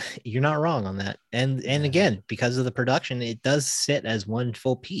you're not wrong on that. And again, because of the production, it does sit as one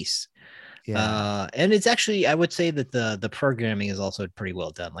full piece. Yeah. And it's actually, I would say that the programming is also pretty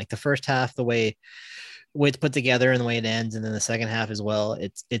well done. Like the first half, the way it's put together and the way it ends, and then the second half as well.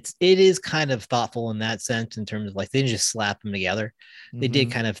 It is kind of thoughtful in that sense, in terms of like they didn't just slap them together. They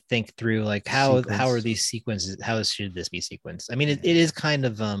did kind of think through like how are these sequences, how should this be sequenced? I mean, it is kind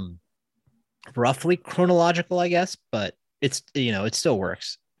of roughly chronological, I guess, but it's, it still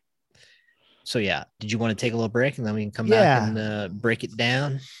works. So yeah, did you want to take a little break and then we can come back and break it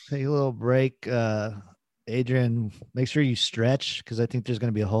down? Take a little break. Adrian, make sure you stretch, because I think there's going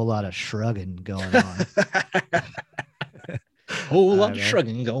to be a whole lot of shrugging going on. Whole lot of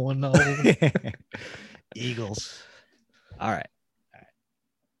shrugging going on. Eagles. All right.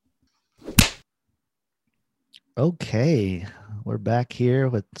 Okay, we're back here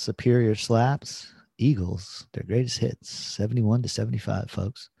with Superior Slaps. Eagles, their greatest hits, 71 to 75,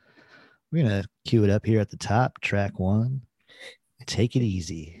 folks. We're going to cue it up here at the top, track 1, Take It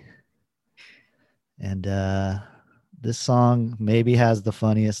Easy. And this song maybe has the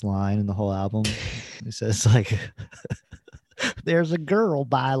funniest line in the whole album. It says like, there's a girl,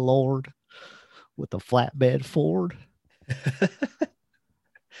 by Lord, with a flatbed Ford.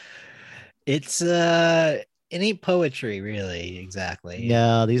 It ain't poetry, really, exactly.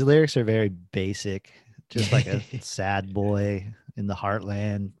 No, these lyrics are very basic. Just like a sad boy in the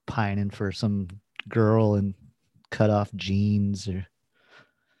heartland pining for some girl in cut off jeans. Or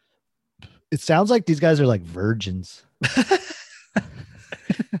it sounds like these guys are like virgins.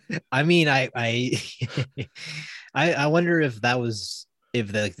 I mean, I wonder if that was,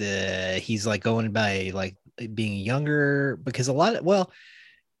 if he's like going by like being younger, because a lot of, well,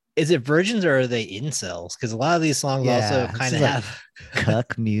 is it virgins or are they incels? Because a lot of these songs also kind of have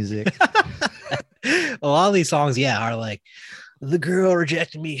cuck music. A lot of these songs, are like, the girl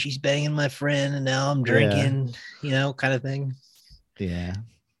rejected me, she's banging my friend, and now I'm drinking, kind of thing. Yeah.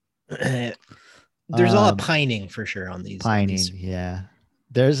 There's a lot of pining for sure on these. Yeah.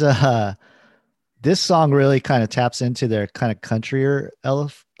 There's this song really kind of taps into their kind of countryer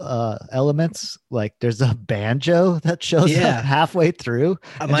elements. Like there's a banjo that shows up halfway through.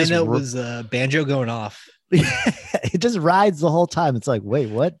 My note was banjo going off. It just rides the whole time. It's like,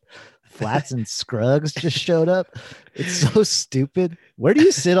 wait, what? Flats and Scruggs just showed up. It's so stupid. Where do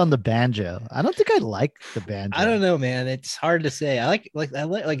you sit on the banjo? I don't think I like the banjo. I don't know, man. It's hard to say. I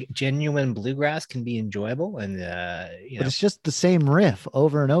like genuine bluegrass can be enjoyable, and but it's just the same riff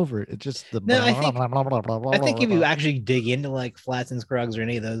over and over. It's just the I think if you actually dig into like Flats and Scruggs or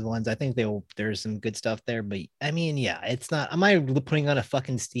any of those ones, I think there's some good stuff there. But I mean, it's not. Am I putting on a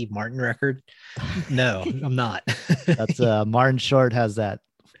fucking Steve Martin record? No, I'm not. That's Martin Short has that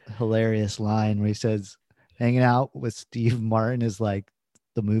hilarious line where he says, hanging out with Steve Martin is like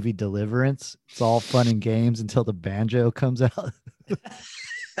the movie Deliverance. It's all fun and games until the banjo comes out.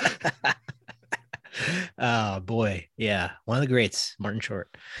 Oh boy, yeah, one of the greats, Martin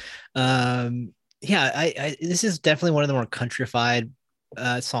Short. This is definitely one of the more countrified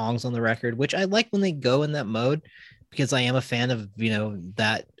songs on the record, which I like when they go in that mode, because I am a fan of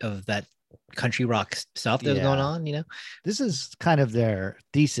that country rock stuff that's going on. This is kind of their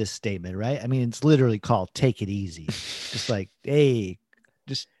thesis statement, right? I mean, it's literally called Take It Easy. Just like, hey,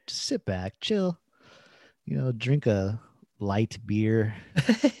 just sit back, chill, drink a light beer.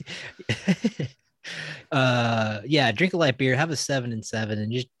 Drink a light beer, have a 7 and 7,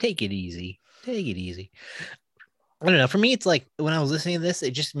 and just take it easy. I don't know, for me, it's like when I was listening to this,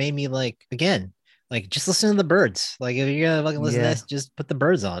 it just made me like, again, like, just listen to the Byrds. Like, if you're gonna fucking listen to this, just put the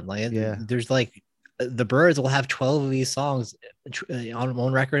Byrds on. Like, there's like, the Byrds will have 12 of these songs on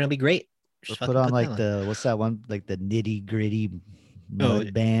one record, and it'll be great. Just put on like what's that one? Like the Nitty Gritty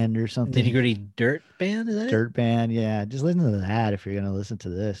Mud Band or something. Nitty Gritty Dirt Band, is that Dirt Band, yeah. Just listen to that if you're gonna listen to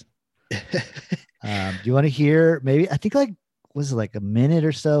this. Do you want to hear? Maybe I think like was it like a minute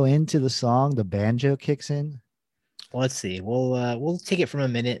or so into the song, the banjo kicks in. Well, let's see. We'll take it from a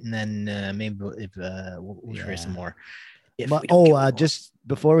minute, and then maybe if we'll try some more. Just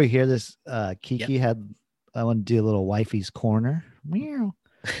before we hear this, Kiki had. I want to do a little wifey's corner. Meow.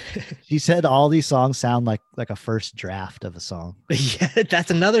 She said all these songs sound like a first draft of a song. Yeah,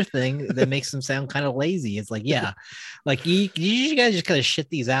 that's another thing that makes them sound kind of lazy. It's like, yeah, like you guys just kind of shit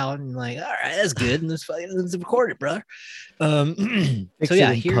these out and like, all right, that's good, and let's record it, brother. So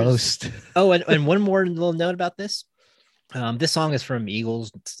yeah, here's post. Oh, and one more little note about this. This song is from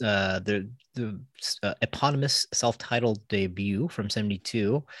Eagles, the eponymous self-titled debut from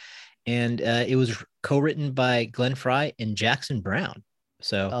 '72, and it was co-written by Glenn Frey and Jackson Browne.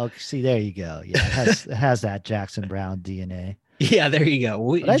 So, see, there you go. Yeah, it has that Jackson Browne DNA. Yeah, there you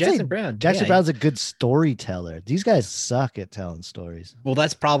go. Jackson Browne's a good storyteller. These guys suck at telling stories. Well,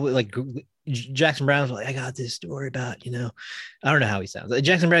 that's probably like Jackson Browne's like, I got this story about, I don't know how he sounds.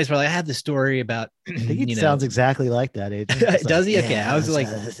 Jackson Browne's probably, I had this story about. I think he sounds exactly like that. Does he? Okay, I was like,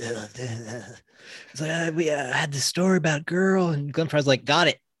 it's like I had this story about girl, and Glenn Frey's like, got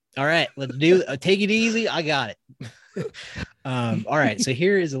it. All right, let's do it. Take it easy. I got it. All right, so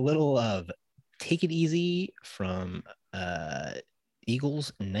here is a little of Take It Easy from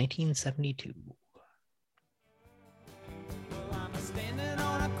Eagles 1972. Well, I'm standing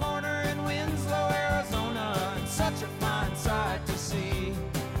on a corner in Winslow, Arizona, and such a fine sight to see.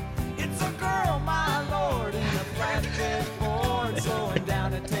 It's a girl, my lord, in a flatbed Ford, slowing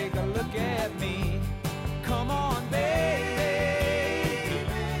down to take a look at me. Come on, baby,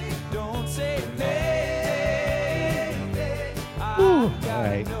 don't say baby. All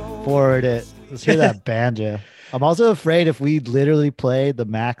right, forward it. Let's hear that banjo. I'm also afraid if we literally play the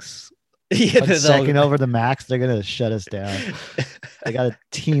max second over the max, they're going to shut us down. They got a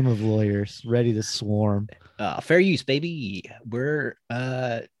team of lawyers ready to swarm. Fair use, baby. We're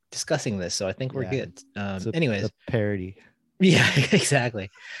discussing this, so I think we're good. Anyways. A parody. Yeah,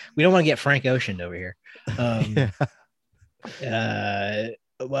 exactly. We don't want to get Frank Ocean over here.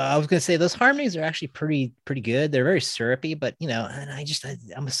 Well, I was gonna say those harmonies are actually pretty good. They're very syrupy, but and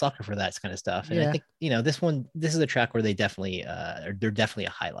I'm a sucker for that kind of stuff. And I think this is a track where they're definitely a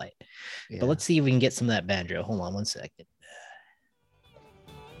highlight. Yeah. But let's see if we can get some of that banjo. Hold on one second.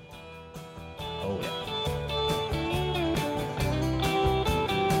 Oh yeah.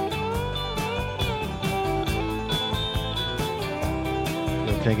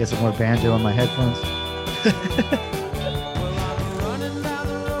 Can I get some more banjo on my headphones?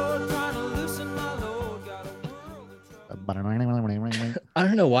 I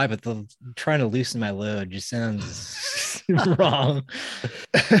don't know why, but trying to loosen my load just sounds wrong.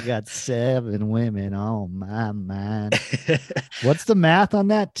 You got 7 women on my mind. What's the math on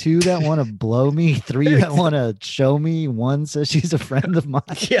that? 2 that want to blow me, 3 that want to show me, 1 says she's a friend of mine.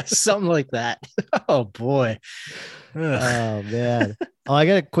 Yeah, something like that. Oh boy. Oh man. Oh, I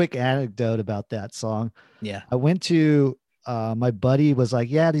got a quick anecdote about that song. Yeah. I went to my buddy was like,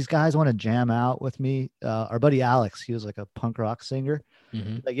 yeah, these guys want to jam out with me. Our buddy Alex, he was like a punk rock singer.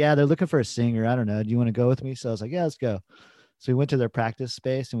 Mm-hmm. Like, yeah, they're looking for a singer. I don't know. Do you want to go with me? So I was like, yeah, let's go. So we went to their practice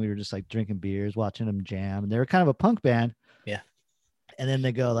space and we were just like drinking beers, watching them jam. And they were kind of a punk band. Yeah. And then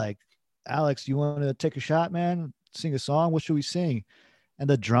they go like, Alex, you want to take a shot, man? Sing a song? What should we sing? And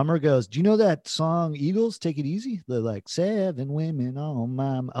the drummer goes, do you know that song Eagles, Take It Easy? They're like 7 women on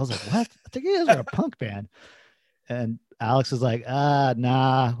my. I was like, what? I think you guys are a punk band. And Alex was like,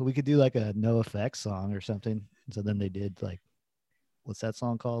 nah, we could do like a NoFX song or something. So then they did like, what's that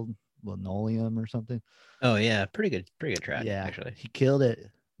song called? Linoleum or something. Oh yeah. Pretty good track. Yeah, actually. He killed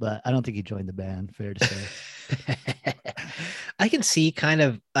it, but I don't think he joined the band. Fair to say. I can see kind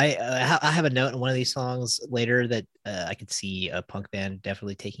of, I have a note in one of these songs later that I could see a punk band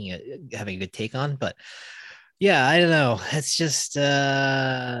definitely having a good take on, but yeah, I don't know. It's just,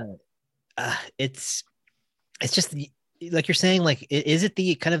 it's just like you're saying, like, is it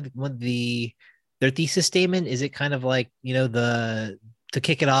the kind of their thesis statement? Is it kind of like, to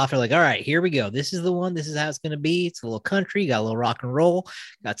kick it off, they're like, all right, here we go. This is the one. This is how it's going to be. It's a little country, got a little rock and roll,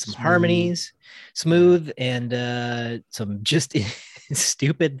 got some harmonies, smooth, and some just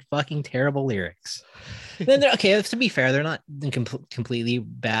stupid, fucking terrible lyrics. Then okay, to be fair, they're not completely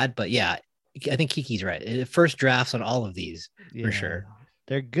bad, but yeah, I think Kiki's right. First drafts on all of these, for sure.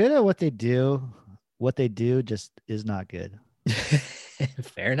 They're good at what they do. What they do just is not good.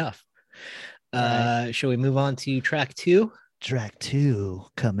 Fair enough. Right. Shall we move on to track 2? Track 2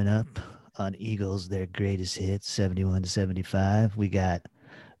 coming up on Eagles, their greatest hits, 71 to 75. We got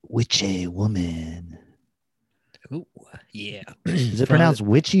Witchy Woman. Ooh, yeah. Is it pronounced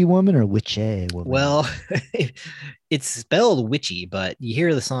Witchy Woman or Witchy Woman? Well, it's spelled witchy, but you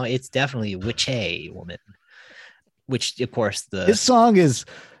hear the song, it's definitely witchy woman. Which of course His song is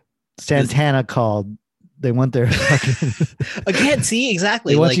Santana called. They want their fucking again. See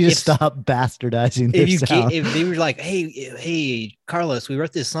exactly. They want like you to if, stop bastardizing their if you sound. if they were like, hey, Carlos, we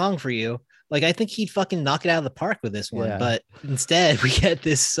wrote this song for you. Like I think he'd fucking knock it out of the park with this one. Yeah. But instead, we get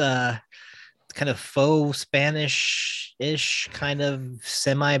this kind of faux Spanish-ish kind of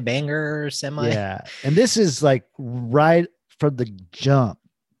semi-banger, Yeah, and this is like right from the jump.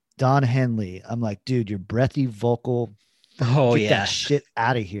 Don Henley. I'm like, dude, your breathy vocal. Oh Get yeah, that shit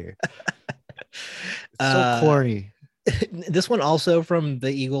out of here. It's so corny. This one also from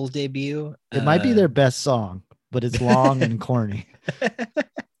the Eagles debut. It might be their best song, but it's long and corny.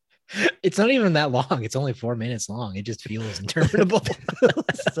 It's not even that long. It's only 4 minutes long. It just feels interminable.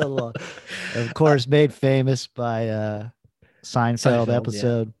 So long. Of course, made famous by Seinfeld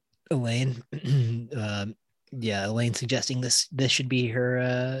episode. Yeah. Elaine. Elaine suggesting this should be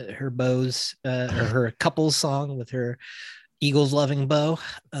her beau's or her couple's song with her Eagles loving beau.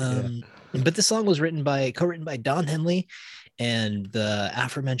 But the song was co-written by Don Henley and the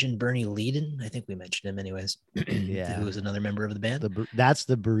aforementioned Bernie Leadon. I think we mentioned him anyways. Yeah, who was another member of the band. That's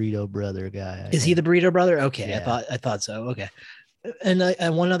the Burrito Brother guy. Is he the Burrito Brother? Okay, yeah. I thought so. Okay. And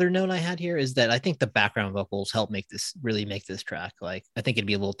one other note I had here is that I think the background vocals help make this track. Like I think it'd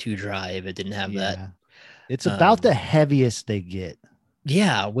be a little too dry if it didn't have that. It's about the heaviest they get.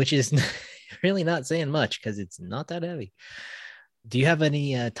 Yeah, which is really not saying much because it's not that heavy. Do you have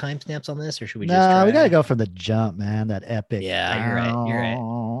any timestamps on this, or should we just? No, we gotta go from the jump, man. That epic. Yeah, you're right.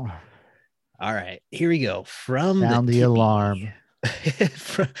 All right, here we go. Sound the alarm.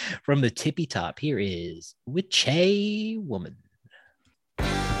 from the tippy top. Here is Witchy Woman. Oh,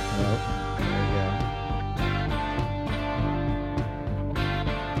 there we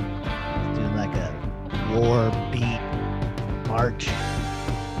go. Doing like a war beat march.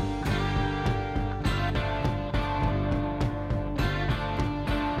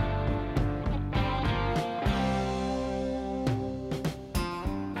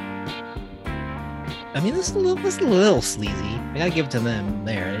 I mean, this is a little sleazy. I gotta give it to them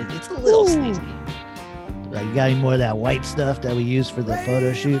there. It's a little sleazy. Like, you got any more of that white stuff that we used for the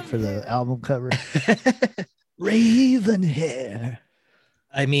photo shoot for the album cover? Raven hair.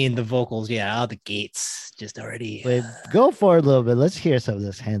 I mean, the vocals, yeah, out the gates, just already. Wait, go for it a little bit. Let's hear some of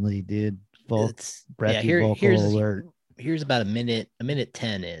this Henley, dude. Breathy vocal alert. Here's about a minute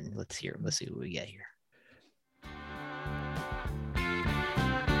 10 in. Let's see what we get here.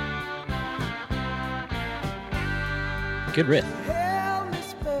 Good riff.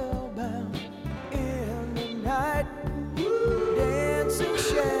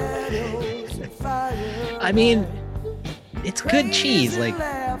 I mean, it's good cheese. Like,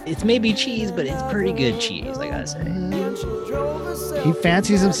 it's maybe cheese, but it's pretty good cheese, I gotta say. He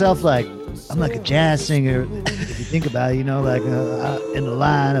fancies himself like, I'm like a jazz singer. If you think about it, you know, like in the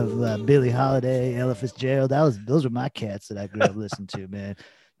line of Billie Holiday, Ella Fitzgerald. Those were my cats that I grew up listening to, man.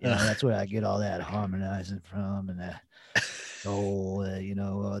 You know, that's where I get all that harmonizing from, and that soul.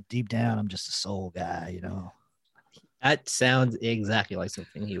 Deep down, I'm just a soul guy. You know. That sounds exactly like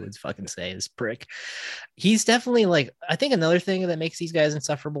something he would fucking say, this prick. He's definitely like, I think another thing that makes these guys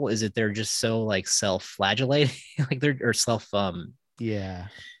insufferable is that they're just so like self-flagellating, like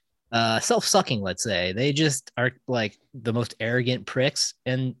self-sucking, let's say. They just are like the most arrogant pricks.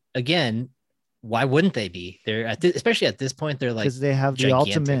 And again, why wouldn't they be? They're especially at this point, they're like, because they have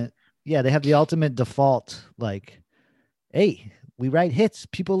gigantic. They have the ultimate default. Like, hey, we write hits.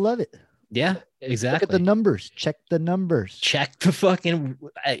 People love it. Yeah, exactly. Look at the numbers. Check the numbers. Check the fucking.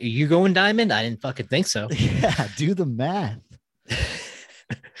 You going diamond? I didn't fucking think so. Yeah, do the math.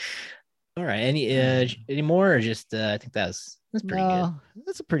 All right. Any more, or just I think that's pretty good.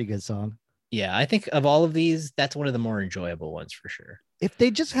 That's a pretty good song. Yeah, I think of all of these, that's one of the more enjoyable ones for sure. If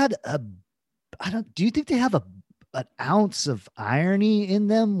they just had do you think they have an ounce of irony in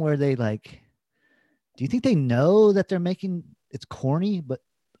them where they like? Do you think they know that they're making it's corny, but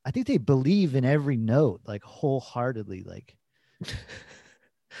I think they believe in every note, like wholeheartedly. Like,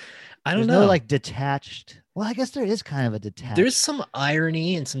 I don't know, like detached. Well, I guess there is kind of a detached. There's some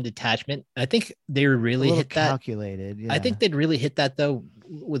irony and some detachment. I think they really hit that. Calculated. Yeah. I think they'd really hit that though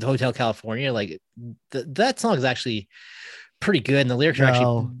with Hotel California. Like that song is actually pretty good, and the lyrics are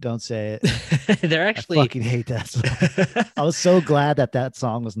actually. Don't say it. They're actually. I fucking hate that song. I was so glad that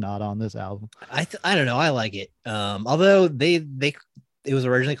song was not on this album. I don't know. I like it. Although it was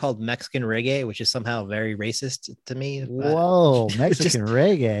originally called Mexican reggae, which is somehow very racist to me. Whoa, Mexican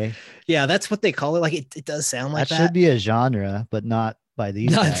reggae. Yeah, that's what they call it. Like it does sound like that. That should be a genre, but not by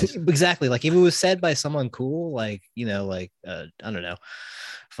these Not guys. exactly. Like if it was said by someone cool, like like I don't know,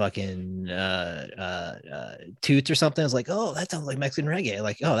 fucking Toots or something, I was like, oh, that sounds like Mexican reggae.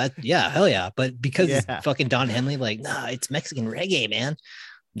 Like, oh, that yeah, hell yeah. But because it's Yeah. fucking Don Henley, like, nah, it's Mexican reggae, man.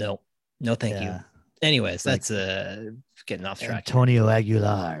 No, no, thank you. Yeah. Anyways, Like- that's getting off track. here. Antonio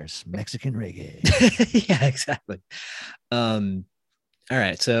Aguilar's Mexican reggae. Yeah, exactly. All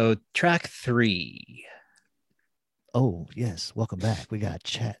right, so track 3. Oh, yes. Welcome back. We got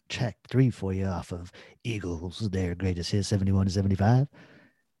track 3 for you off of Eagles, their greatest hit, 71 to 75.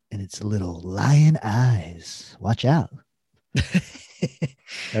 And it's a little Lion Eyes. Watch out.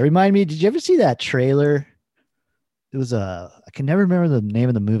 That reminded me, did you ever see that trailer? It was I can never remember the name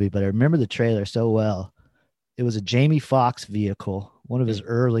of the movie, but I remember the trailer so well. It was a Jamie Foxx vehicle, one of his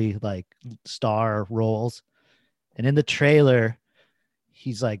early like star roles. And in the trailer,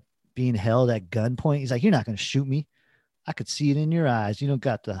 he's like being held at gunpoint. He's like, "You're not going to shoot me. I could see it in your eyes. You don't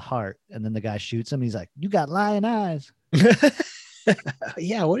got the heart." And then the guy shoots him. He's like, "You got lion eyes."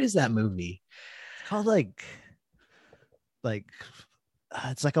 Yeah, what is that movie? It's called like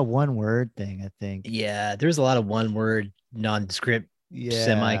it's like a one word thing, I think. Yeah, there's a lot of one word nondescript Yeah.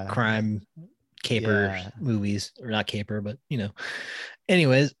 semi-crime caper Yeah. movies, or not caper, but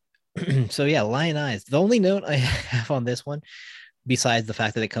anyways. So yeah, Lion Eyes. The only note I have on this one, besides the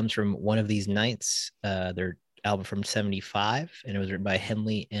fact that it comes from One of These Nights, their album from 75, and it was written by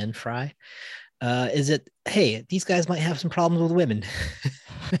Henley and Fry, is that, hey, these guys might have some problems with women.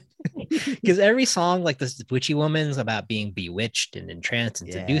 Because every song, like this Witchy Woman's about being bewitched and entranced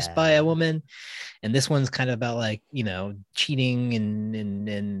and seduced by a woman, and this one's kind of about like cheating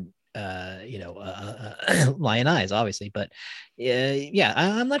and lion eyes, obviously. But yeah,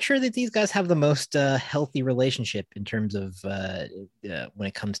 I'm not sure that these guys have the most healthy relationship in terms of when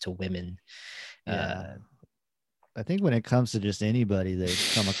it comes to women. Yeah. I think when it comes to just anybody they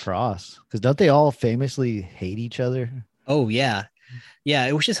come across, because don't they all famously hate each other? Oh yeah,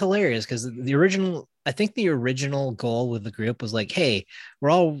 it was just hilarious because I think the original goal with the group was like, hey, we're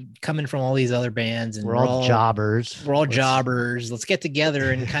all coming from all these other bands and We're all jobbers. We're all jobbers. Let's get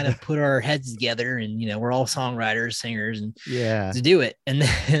together and kind of put our heads together, and we're all songwriters, singers, and Yeah. to do it. And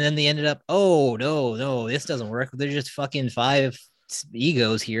then they ended up, oh no, this doesn't work. They're just fucking 5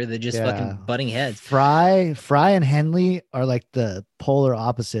 egos here. They're just fucking butting heads. Fry and Henley are like the polar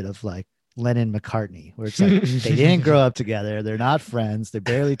opposite of like Lennon McCartney, where it's like they didn't grow up together. They're not friends. They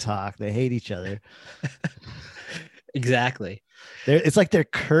barely talk. They hate each other. Exactly. It's like they're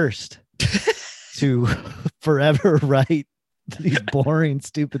cursed to forever write these boring,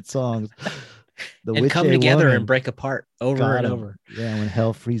 stupid songs. And come together and break apart over and over. Yeah, when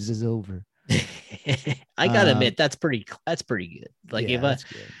hell freezes over. I gotta admit, that's pretty good. Like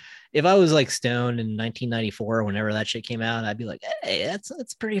if I was like stoned in 1994, whenever that shit came out, I'd be like, hey,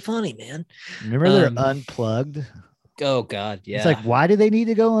 that's pretty funny, man. Remember they're unplugged? Oh God, yeah. It's like, why do they need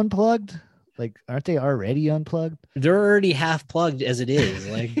to go unplugged? Like, aren't they already unplugged? They're already half plugged as it is.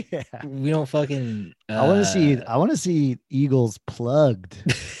 Like, we don't fucking. I want to see Eagles plugged.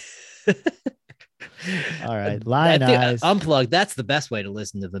 All right, Lion Eyes. Unplugged. That's the best way to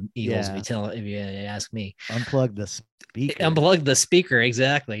listen to the Eagles. If you ask me, unplug the speaker. Unplug the speaker.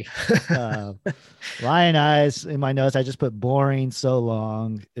 Exactly. Lion Eyes. In my notes, I just put boring. So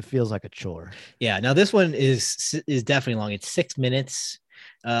long, it feels like a chore. Yeah. Now this one is definitely long. It's 6 minutes,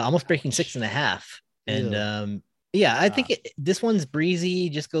 almost breaking 6.5. And yeah, I think this one's breezy.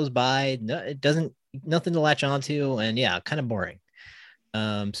 Just goes by. No, it doesn't. Nothing to latch onto, and yeah, kind of boring.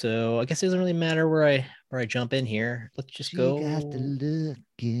 So I guess it doesn't really matter where I jump in here. Let's just go. You got the look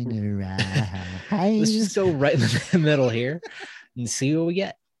in her eyes. Let's just go right in the middle here and see what we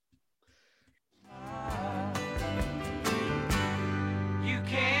get. You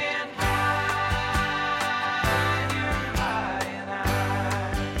can't hide your lion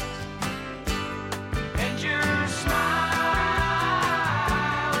eyes, and your smile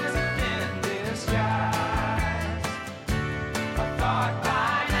is a thin disguise. I thought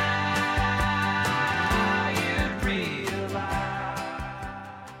by now you'd realize.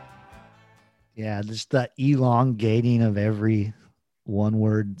 Yeah, just the elongating of every one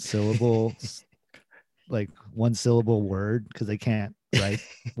word syllable, like one syllable word, because they can't write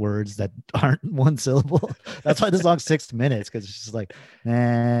words that aren't one syllable. That's why this song's 6 minutes, because it's just like,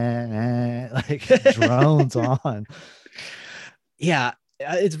 like drones on. Yeah,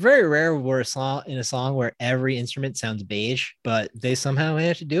 it's very rare where a song where every instrument sounds beige, but they somehow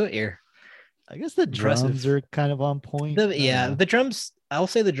managed to do it here. I guess the drums are kind of on point. The drums. I'll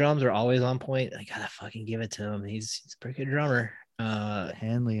say the drums are always on point. I gotta fucking give it to him. He's a pretty good drummer.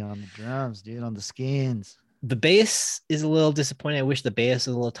 Henley on the drums, dude, on the skins. The bass is a little disappointing. I wish the bass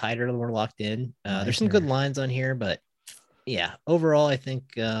was a little tighter, a little more locked in. There's some good Nicer. lines on here, but yeah, overall, I think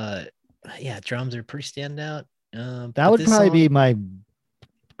yeah, drums are pretty standout. That But would this probably be song, my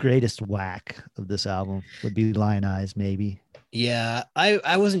greatest whack of this album. Would be Lion Eyes, maybe. yeah,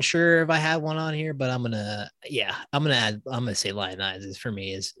 I wasn't sure if I had one on here, but I'm gonna say Lion Eyes is for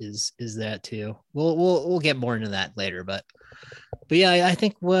me is that too. We'll get more into that later, but yeah, I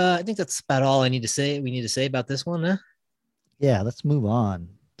think that's about all I need to say. We need to say about this one, huh? Yeah, let's move on.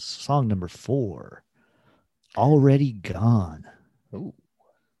 Song number 4, Already Gone. Ooh.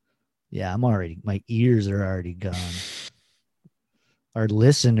 Yeah, my ears are already gone. Our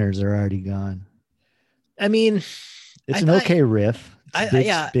listeners are already gone. I mean, It's I an thought okay riff. It's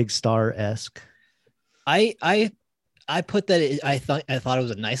yeah, big star-esque. I put that I thought it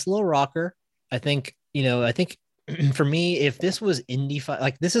was a nice little rocker. I think, I think for me, if this was indie,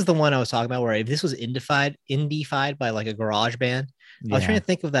 like this is the one I was talking about, where if this was indified by like a garage band. I was trying Yeah. to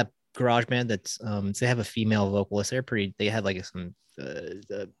think of that garage band that's they have a female vocalist. They had like some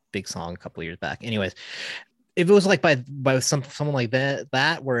a big song a couple of years back. Anyways, if it was like by someone like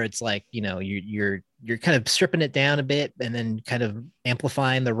that where it's like, you're kind of stripping it down a bit and then kind of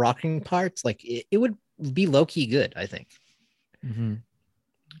amplifying the rocking parts, like it would be low-key good, I think. Mhm.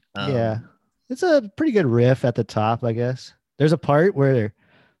 um Yeah. It's a pretty good riff at the top, I guess. There's a part where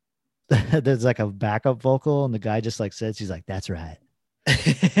there's like a backup vocal and the guy just like says, he's like, that's right.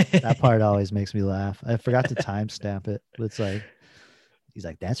 That part always makes me laugh. I forgot to timestamp it, but it's like, he's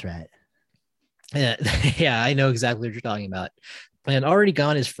like, that's right. yeah, yeah, I know exactly what you're talking about. And Already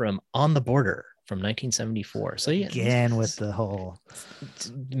Gone is from On the Border from 1974. So yeah, Again with the whole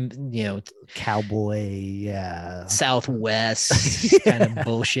you know, cowboy, yeah. Southwest kind of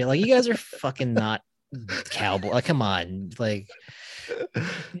bullshit. Like, you guys are fucking not cowboy. Like, come on. Like,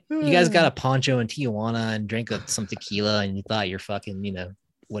 you guys got a poncho in Tijuana and drank some tequila and you thought you're fucking,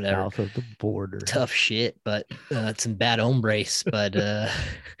 whatever, South of the border. tough shit, but some bad hombres. But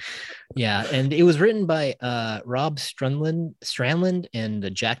yeah, and it was written by Rob Strandland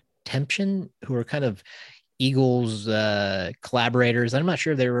and Jack Tempchin, who are kind of Eagles collaborators. I'm not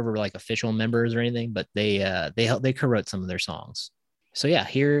sure if they were ever like official members or anything, but they co-wrote some of their songs. So yeah,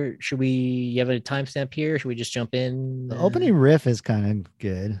 here, you have a timestamp here? Should we just jump in? The opening riff is kind of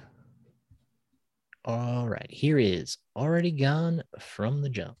good. All right, here is Already Gone from the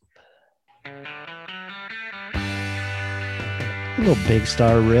jump. A little big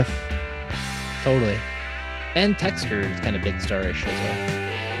star riff. Totally. And texture is kind of big starish as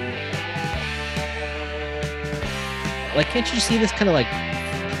well. Like, can't you see this kind of like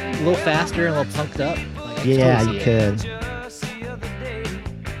a little faster and a little punked up? Like, I Yeah, totally you see it. could.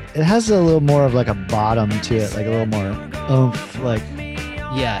 It has a little more of like a bottom to it, like a little more oomph. Like,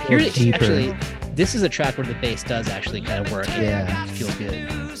 Yeah, here deeper. actually, this is a track where the bass does actually kind of work. Yeah. It feels good,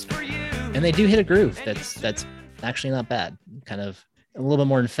 and they do hit a groove that's actually not bad. Kind of a little bit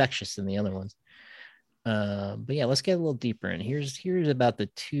more infectious than the other ones. But yeah, let's get a little deeper. And here's about the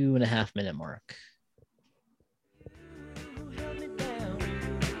 2.5 minute mark.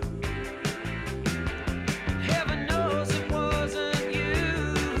 Heaven knows it wasn't you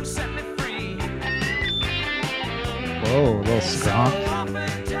who set me free. whoa, a little skronk.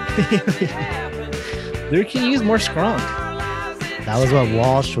 There can use more skronk. That was what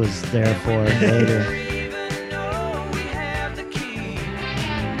Walsh was there for later.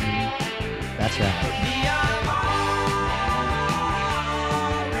 That's right.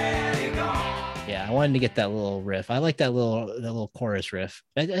 Yeah, I wanted to get that little riff. I like that little chorus riff.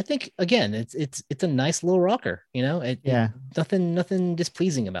 I think, again, it's a nice little rocker. Yeah. Nothing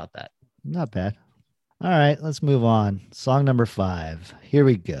displeasing about that. Not bad. All right, let's move on. Song number 5. Here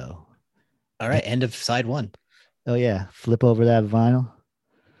we go. All right, end of side 1. Oh yeah, flip over that vinyl.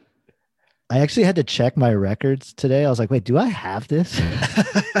 I actually had to check my records today. I was like, wait, do I have this?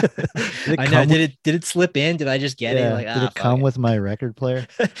 I know. Did it slip in? Did I just get it? Like, did it come with my record player?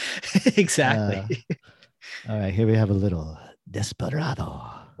 Exactly. All right, here we have a little Desperado.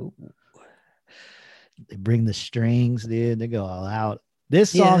 They bring the strings, dude. They go all out.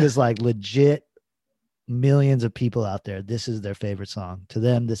 This song Yeah. is like legit. Millions of people out there, this is their favorite song. To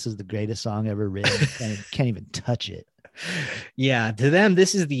them, this is the greatest song ever written. Can't even touch it. Yeah, to them,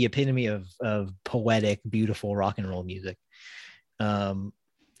 this is the epitome of poetic, beautiful rock and roll music. And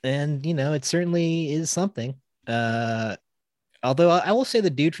it certainly is something. Although I will say the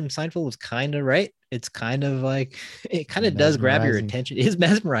dude from Seinfeld was kind of right. It's kind of like, it kind of does grab your Mesmerizing. attention. It is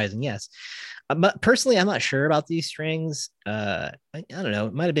mesmerizing, yes. But personally, I'm not sure about these strings. I don't know.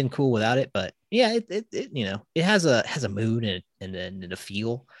 It might have been cool without it, but yeah, it has a mood and a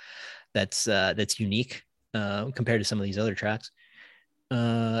feel that's unique. compared to some of these other tracks.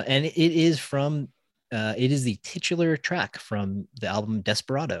 And it is the titular track from the album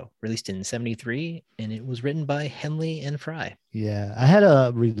Desperado, released in '73, and it was written by Henley and Fry. Yeah, I had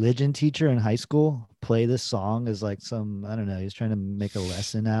a religion teacher in high school play this song as like some, I don't know, he's trying to make a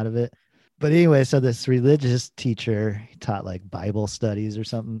lesson out of it. But anyway, so this religious teacher, he taught like Bible studies or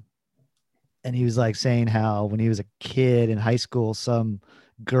something. And he was like saying how when he was a kid in high school, some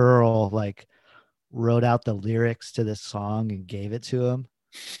girl like wrote out the lyrics to this song and gave it to him.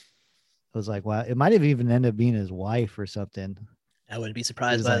 I was like, wow, it might have even ended up being his wife or something. I wouldn't be He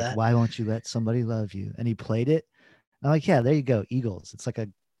surprised was by like, that. why won't you let somebody love you? And he played it. I'm like, yeah, there you go, Eagles. It's like a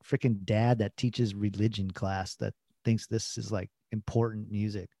freaking dad that teaches religion class that thinks this is like important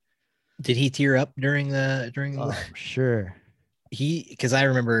music. Did he tear up during Oh, I'm sure. because I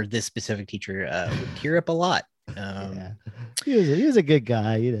remember this specific teacher would tear up a lot. Yeah. He was a good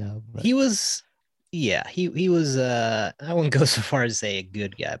guy, you know. But He was, yeah, he was. I wouldn't go so far as to say a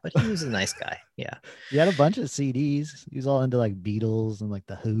good guy, but he was a nice guy. Yeah, he had a bunch of CDs. He was all into like Beatles and like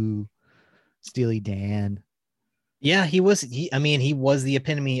the Who, Steely Dan. yeah, he was. I mean, he was the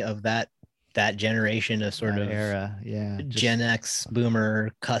epitome of that generation of sort that of era. Yeah. just Gen X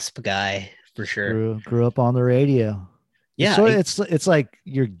boomer cusp guy for sure. grew up on the radio. Yeah, It's like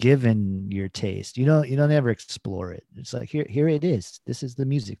you're given your taste. You don't ever explore it. It's like here it is. This is the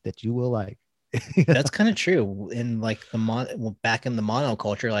music that you will like. that's kind of true. In like back in the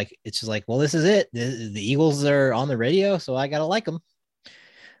monoculture, like it's just like, well, this is it. The Eagles are on the radio, so I gotta like them.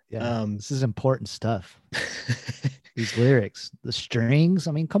 Yeah, this is important stuff. These lyrics, the strings.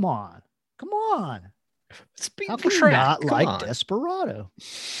 I mean, come on. How can you not like Desperado?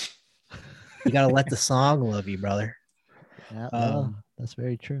 You gotta let the song love you, brother. Yeah, well, that's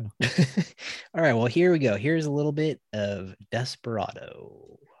very true. All right, well, here we go. Here's a little bit of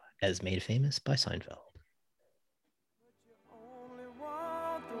Desperado, as made famous by Seinfeld. Only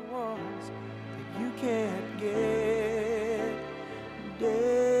want the ones that you can't get.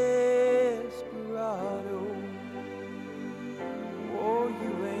 Desperado. Oh,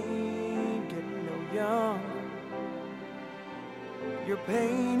 you ain't getting no younger. Your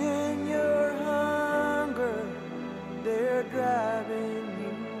pain and your hunger, they're driving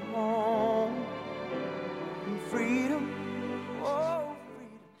you home. And freedom, oh,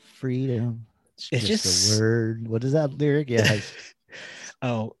 Freedom. It's just a word. What is that lyric? Yeah.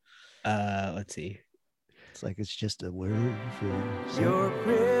 Let's see. It's like it's just a word for your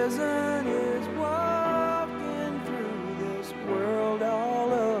prison is walking through this world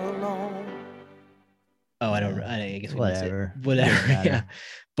all alone. Oh, I guess we whatever. Whatever. Yeah.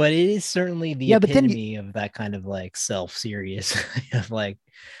 But it is certainly the epitome of that kind of like self-serious of like.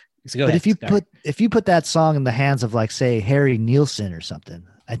 So go but ahead, if you put that song in the hands of like say Harry Nilsson or something,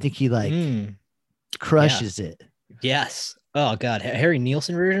 I think he like crushes it. Yes. Oh God, Harry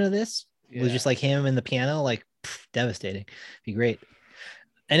Nilsson version of this was just like him and the piano, like devastating. Be great,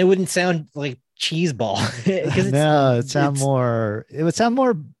 and it wouldn't sound like cheeseball. No, it would sound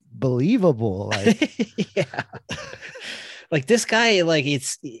more believable. Like yeah, like this guy, like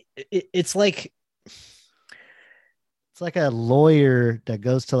it's like. It's like a lawyer that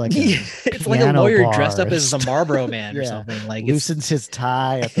goes to like it's like a lawyer dressed up as the Marlboro Man or something. Like loosens his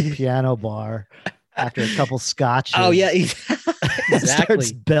tie at the piano bar after a couple scotches. Oh yeah, exactly.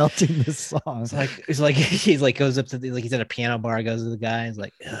 Starts belting the song. It's like he's like goes up to like he's at a piano bar, goes to the guy, he's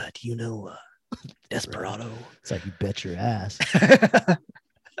like, "Do you know Desperado?" It's like you bet your ass.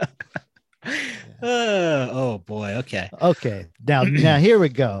 Oh boy. Okay. Now here we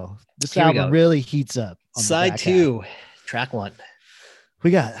go. This album really heats up. Side 2, track 1.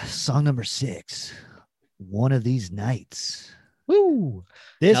 We got song number 6. One of These Nights. Woo!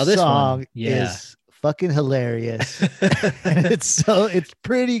 This song is fucking hilarious. And it's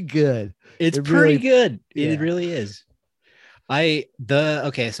pretty good. It's pretty good. It really is.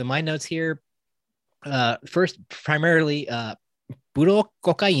 So my notes here. First, primarily Puro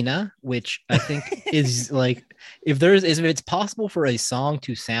Cocaína, which I think is like if it's possible for a song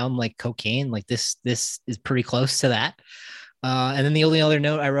to sound like cocaine, like this is pretty close to that. And then the only other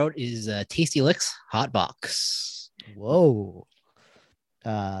note I wrote is Tasty Licks Hot Box. Whoa.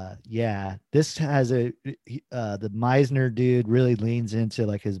 Yeah, this has the Meisner dude really leans into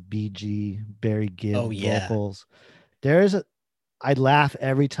like his BG Barry Gibb vocals. I laugh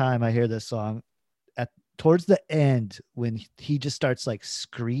every time I hear this song. Towards the end, when he just starts like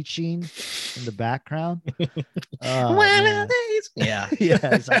screeching in the background. One of these. Yeah.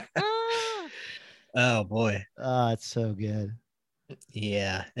 It's like, oh boy. It's so good.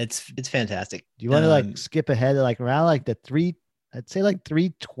 Yeah, it's fantastic. Do you want to like skip ahead to like around like the I'd say like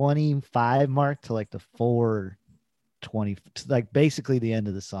 3:25 mark to like the 4:20, like basically the end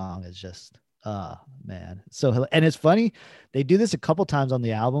of the song is just, man. So, and it's funny, they do this a couple times on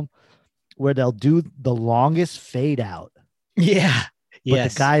the album where they'll do the longest fade out, Yeah. but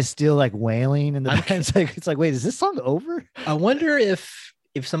Yes. the guy's still like wailing, and the I'm- it's like, wait, is this song over? I wonder if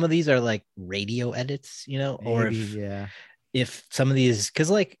some of these are like radio edits, or Maybe, if yeah. some of these, because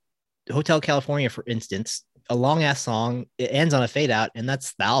like Hotel California, for instance, a long ass song, it ends on a fade out, and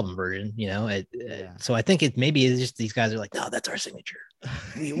that's the album version, Yeah. So I think it maybe it's just these guys are like, no, that's our signature.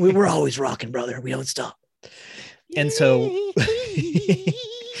 We're always rocking, brother. We don't stop. And so,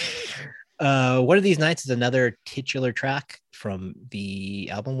 One of These Nights is another titular track from the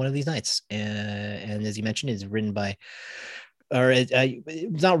album One of These Nights, and as you mentioned, is written by, or it's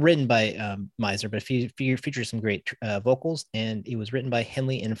not written by Meisner, but features some great vocals, and it was written by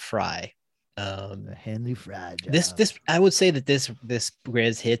Henley and Fry. The Henley Fry job. This I would say that this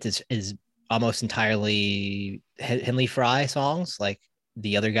greatest hit is almost entirely Henley Fry songs. Like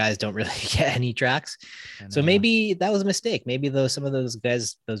the other guys don't really get any tracks, so maybe that was a mistake. Maybe some of those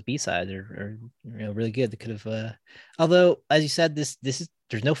guys, those B-sides are really good. They could have, although as you said, this is,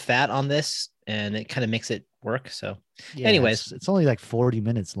 there's no fat on this, and it kind of makes it work. So Yeah, anyways, it's only like 40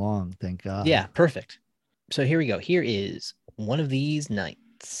 minutes long. Thank God. yeah, perfect. So here we go. Here is One of These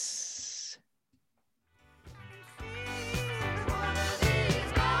Nights.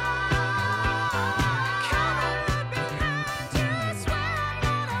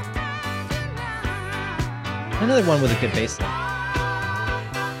 Another one with a good bass line.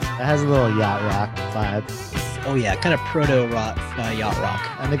 It has a little yacht rock vibe, Oh yeah, kind of proto rock, yacht rock.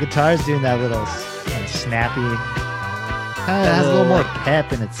 and the guitar's doing that little kind of snappy. Kind of has a little more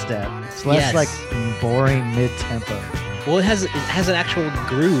pep in its step. It's less Yes. like boring mid tempo. Well, it has an actual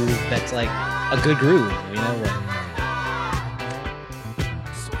groove that's like a good groove,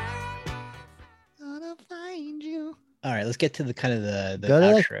 Gonna find you. All right, let's get to the kind of the Go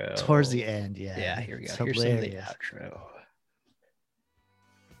to like outro. towards the end. Yeah. Yeah, here we go. It's Here's some of the hilarious. outro.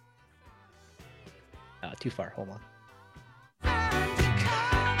 Too far. Hold on.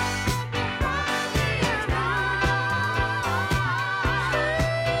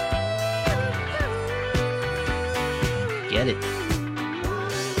 Get it.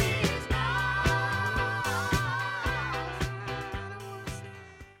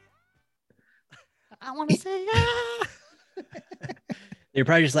 I want to say ah. They're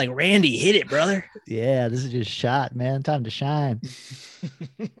probably just like, Randy, hit it, brother. Yeah, this is just shot, man. Time to shine.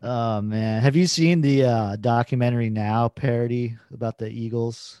 Oh man, have you seen the documentary Now parody about the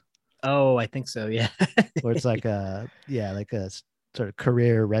Eagles, Oh, I think so. Yeah. where it's like like a sort of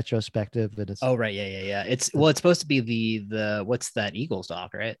career retrospective, and it's Oh, right. Yeah. It's supposed to be the what's that Eagles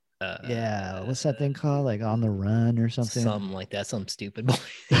doc, right? yeah, what's that thing called? Like On the Run or something? Something like that. Some stupid.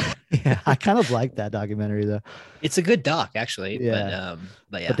 Yeah, I kind of like that documentary though. It's a good doc, actually. Yeah.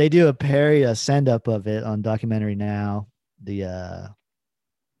 But yeah. But they do a send up of it on Documentary Now. The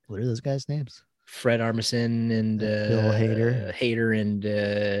what are those guys' names? Fred Armisen and Bill Hader. And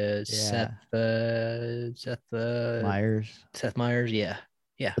Seth Myers. Seth Meyers. Yeah.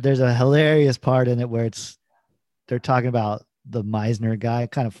 But there's a hilarious part in it where they're talking about the Meisner guy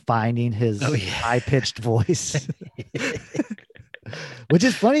kind of finding his Oh, yeah. high-pitched voice, which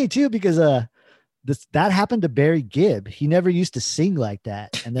is funny too, because that happened to Barry Gibb. He never used to sing like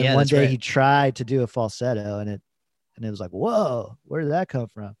that, and then Yeah, one that's day right. he tried to do a falsetto, and it was like, whoa, where did that come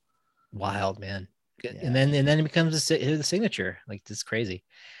from? Wild, man. Good. Yeah. And then it becomes the signature. Like, this is crazy.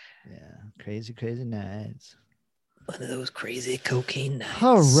 Yeah, crazy nights. One of those crazy cocaine nights.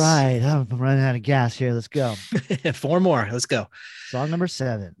 All right, I'm running out of gas here. Let's go. 4 more. Let's go. Song number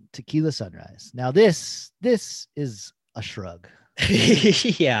 7, Tequila Sunrise. Now this is a shrug.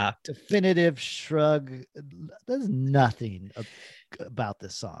 Yeah. Definitive shrug. There's nothing about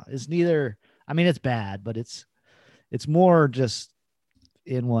this song. It's neither, I mean, it's bad, but it's more just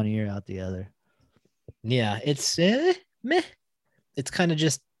in one ear out the other. Yeah. It's meh. It's kind of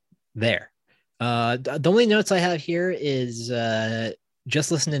just there. The only notes I have here is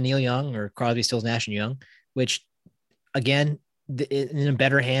just listen to Neil Young or Crosby, Stills, Nash and Young, which again, in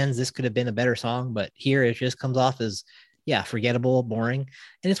better hands, this could have been a better song, but here it just comes off as forgettable, boring,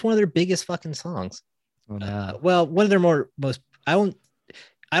 and it's one of their biggest fucking songs. Oh, no. Well, one of their most I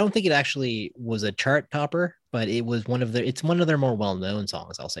don't think it actually was a chart topper, but it's one of their more well-known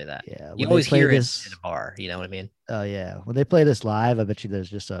songs. I'll say that. Yeah, You when always they play hear this, it in a bar, you know what I mean? Oh yeah, when they play this live, I bet you there's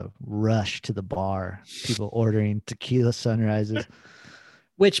just a rush to the bar. People ordering tequila sunrises.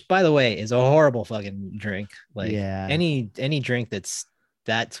 Which, by the way, is a horrible fucking drink. Like Yeah. any drink that's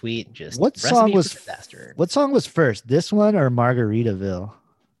that sweet. Just What recipe song for was disaster. what song was first? This one or Margaritaville?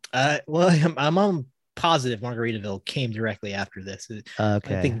 Well, I'm positive Margaritaville came directly after this.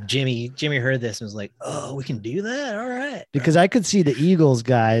 Okay. I think Jimmy heard this and was like, "Oh, we can do that. All right." Because I could see the Eagles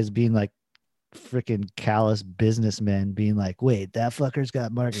guys being like freaking callous businessmen being like, wait, that fucker's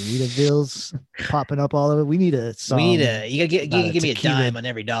got Margaritavilles popping up all over. We need a song. We need a you gotta about a give me a tequila- dime on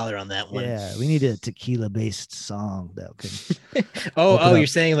every dollar on that one. Yeah, we need a tequila based song that can Oh, up- you're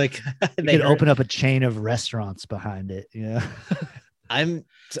saying like we they could heard- open up a chain of restaurants behind it. Yeah. I'm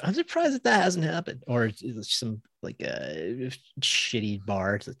surprised that hasn't happened, or it's some like a shitty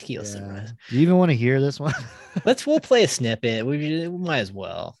bar to Tequila Sunrise. Do you even want to hear this one? We'll play a snippet. We might as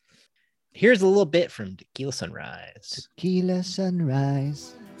well. Here's a little bit from Tequila Sunrise. Tequila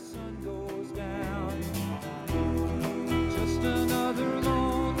Sunrise. Sun goes down. Just another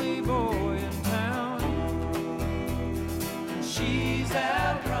lonely boy in town. She's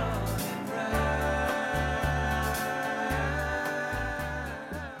out running round.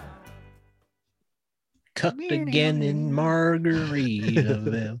 Cupped again in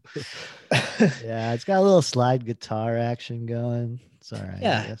Margaritaville. Yeah, it's got a little slide guitar action going. It's all right.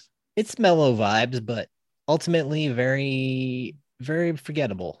 Yeah. I guess. It's mellow vibes, but ultimately very, very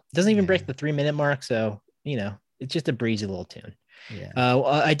forgettable. It doesn't even break the 3-minute mark, so it's just a breezy little tune. Yeah.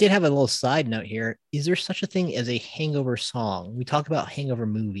 I did have a little side note here. Is there such a thing as a hangover song? We talk about hangover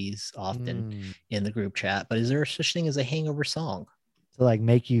movies often in the group chat, but is there such thing as a hangover song? To like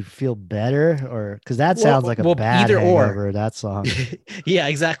make you feel better, or because that sounds like a bad either hangover, that song. Yeah,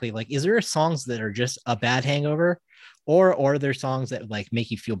 exactly. Like, is there songs that are just a bad hangover, or are there songs that like make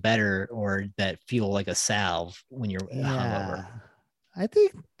you feel better or that feel like a salve when you're hungover? I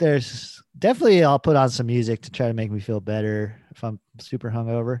think there's definitely, I'll put on some music to try to make me feel better if I'm super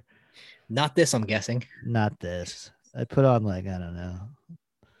hungover. Not this, I'm guessing. Not this. I put on like, I don't know,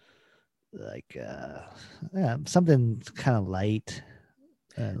 like something kind of light,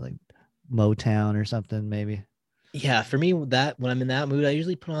 like Motown or something maybe. Yeah, for me, that when I'm in that mood, I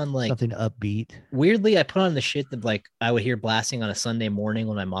usually put on like something upbeat. Weirdly, I put on the shit that like I would hear blasting on a Sunday morning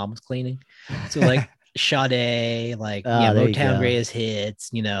when my mom was cleaning. So like Sade, like Motown greatest hits,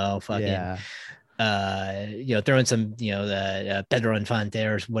 fucking throwing some Pedro Infante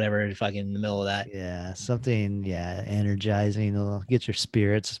or whatever fucking in the middle of that. Yeah, something energizing. It'll get your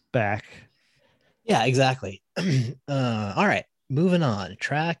spirits back. Yeah, exactly. All right, moving on.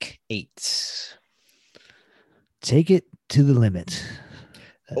 Track 8. Take it to the limit.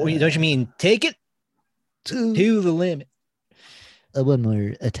 Oh, don't you mean take it to the limit? One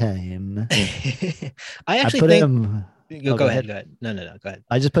more time. I actually think. Go ahead. No, go ahead.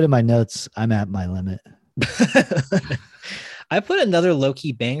 I just put in my notes. I'm at my limit. I put another low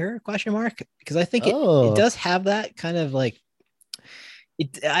key banger ? Because I think it does have that kind of like.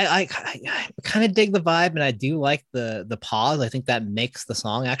 I kind of dig the vibe, and I do like the pause. I think that makes the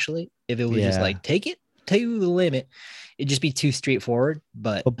song actually. If it was just like take it to the limit, it'd just be too straightforward.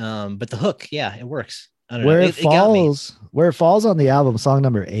 But the hook, it works. I don't know. It falls on the album, song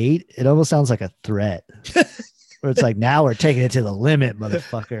number 8. It almost sounds like a threat, where it's like, now we're taking it to the limit,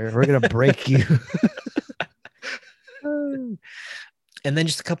 motherfucker. We're gonna break you. And then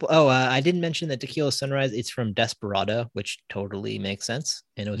just a couple. I didn't mention that Tequila Sunrise. It's from Desperado, which totally makes sense,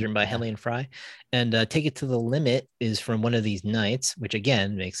 and it was written by Henley and Fry. And Take It to the Limit is from One of These Nights, which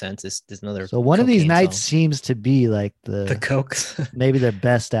again makes sense. It's another. So One of These Nights seems to be like the Cokes, maybe their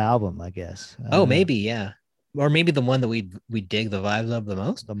best album, I guess. Maybe or maybe the one that we dig the vibes of the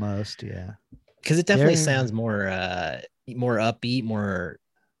most. The most, yeah. Because it definitely sounds more upbeat, more.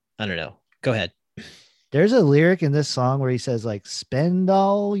 I don't know. Go ahead. There's a lyric in this song where he says, like, spend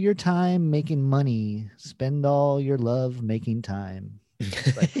all your time making money, spend all your love making time.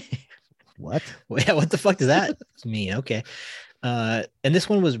 Like, what? Yeah, what the fuck does that mean? Okay. And this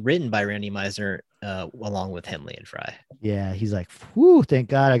one was written by Randy Meisner along with Henley and Fry. Yeah, he's like, whew, thank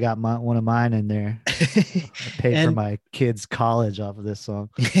God I got one of mine in there. I paid for my kids' college off of this song.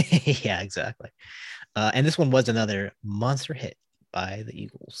 Yeah, exactly. And this one was another monster hit by the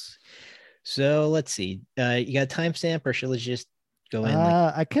Eagles. So let's see. You got a timestamp, or should we just go in?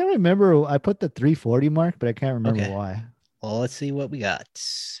 I can't remember. I put the 3:40 mark, but I can't remember why. Well, let's see what we got.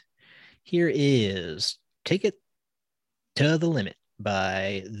 Here is Take It to the Limit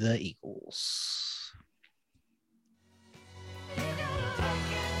by the Eagles.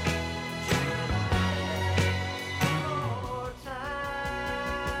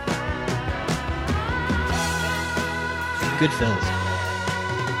 Good fills.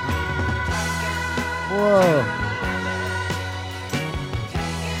 Whoa.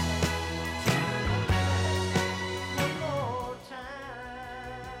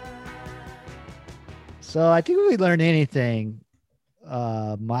 So I think if we learn anything,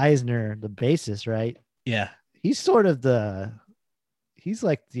 Meisner, the bassist, right? Yeah. He's sort of he's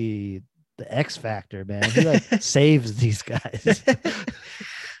like the X factor, man. He like saves these guys.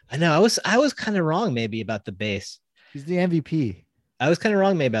 I know. I was kind of wrong maybe about the bass. He's the MVP. I was kind of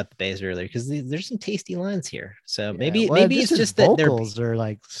wrong maybe about the bass earlier because there's some tasty lines here. So Yeah, maybe well, it's his just that vocals are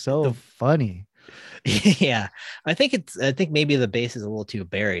like so funny. yeah, I think maybe the bass is a little too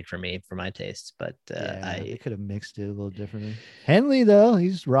buried for me for my tastes, but They could have mixed it a little differently. Henley though,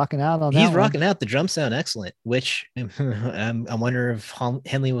 he's rocking out on that. He's rocking out. The drums sound excellent, which I wonder if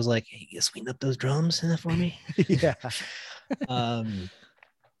Henley was like, "Hey, you sweeten up those drums for me." Yeah.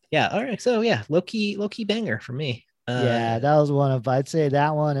 Yeah. All right. So yeah, low key banger for me. Yeah, that was one of, I'd say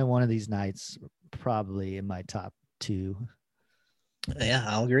that one and One of These Nights probably in my top 2. Yeah,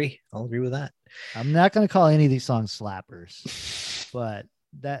 I'll agree with that. I'm not going to call any of these songs slappers, but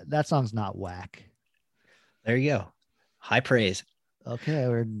that song's not whack. There you go. High praise. Okay,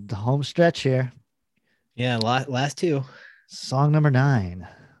 we're in the home stretch here. Yeah, last 2. Song number 9,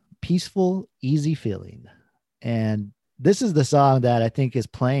 Peaceful, Easy Feeling. And this is the song that I think is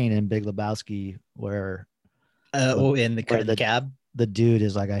playing in Big Lebowski where in the cab. The dude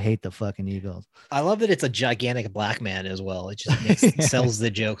is like, I hate the fucking Eagles. I love that it's a gigantic black man as well. It just sells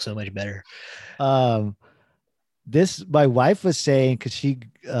the joke so much better. This, my wife was saying, because she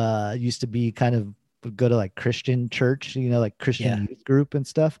used to be kind of would go to like Christian church, like Christian youth group and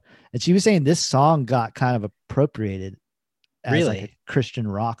stuff. And she was saying this song got kind of appropriated as really like a Christian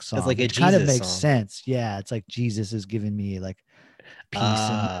rock song. It's like it kind of makes sense. Yeah. It's like Jesus is giving me like peace in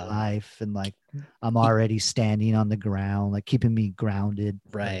my life, and like I'm already standing on the ground, like keeping me grounded,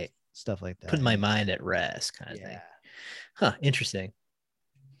 right? Like, stuff like that. Putting my mind at rest, kind of thing. Huh? Interesting.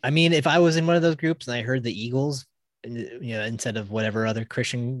 I mean, if I was in one of those groups and I heard the Eagles, instead of whatever other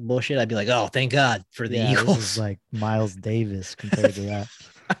Christian bullshit, I'd be like, oh, thank God for the Eagles. This is like Miles Davis compared to that.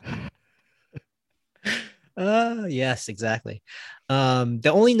 Yes, exactly.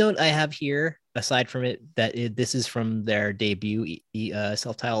 The only note I have here, aside from it, this is from their debut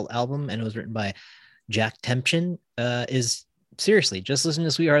self-titled album, and it was written by Jack Tempchin, is seriously just listen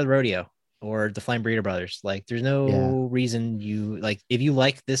to Sweetheart of the Rodeo or the Flying Burrito Brothers. Like, there's no reason you like, if you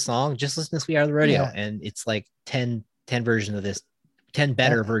like this song, just listen to Sweetheart of the Rodeo, and it's like 10 versions of this, 10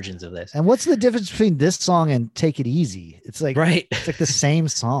 better versions of this. And what's the difference between this song and Take It Easy? It's like, right, it's like the same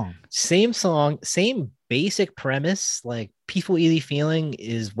song, same basic premise. Like, peaceful, easy feeling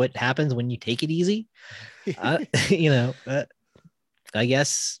is what happens when you take it easy. I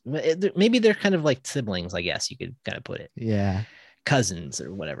guess maybe they're kind of like siblings, I guess you could kind of put it. Yeah. Cousins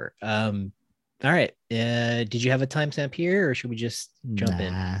or whatever. All right. Did you have a timestamp here, or should we just jump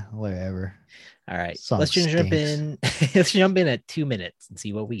in? Wherever. All right. Let's just jump in. Let's jump in at 2 minutes and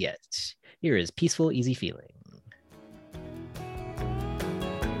see what we get. Here is Peaceful, Easy Feeling.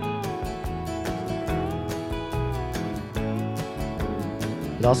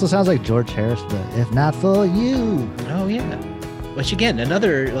 It also sounds like George Harris, but If Not For You. Oh, yeah. Which, again,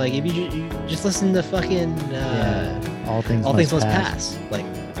 another, like, if you just listen to fucking All Things Must Pass. Like,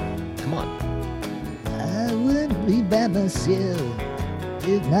 come on. I wouldn't be by myself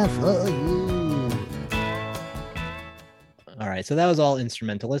if not for you. All right, so that was all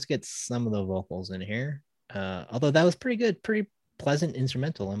instrumental. Let's get some of the vocals in here. Although that was pretty good, pretty pleasant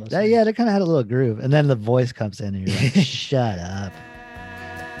instrumental. Yeah, they kind of had a little groove. And then the voice comes in and you're like, shut up.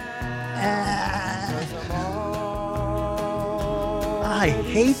 I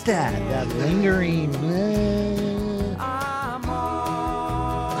hate that lingering.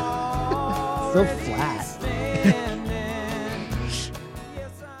 So flat.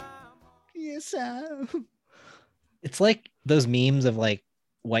 Yes, it's like those memes of like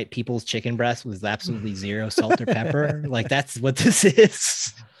white people's chicken breast with absolutely zero salt or pepper. Like, that's what this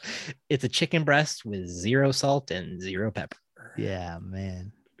is. It's a chicken breast with 0 salt and 0 pepper. Yeah,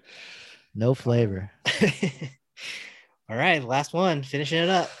 man. No flavor. All right, last one, finishing it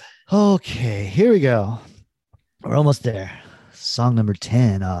up. Okay, here we go. We're almost there. Song number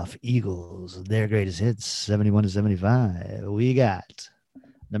 10 off Eagles, their greatest hits, 71 to 75. We got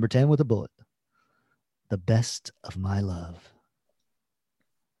number 10 with a bullet, The Best of My Love.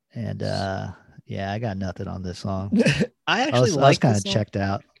 And I got nothing on this song. I was kind of checked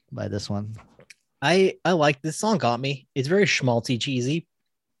out by this one. I like this song. Got me. It's very schmaltzy, cheesy,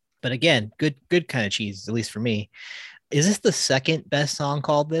 but again, good kind of cheese, at least for me. Is this the second best song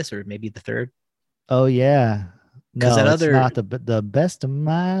called this, or maybe the third? Oh yeah, because it's not the best of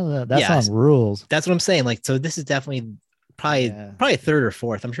my love. That song rules. That's what I'm saying. Like, so this is definitely Probably Yeah. probably third or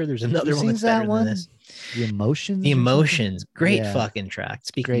fourth. I'm sure there's another Who one that's sings that better one? than this. The Emotions. The or something? Emotions, great Yeah. fucking track.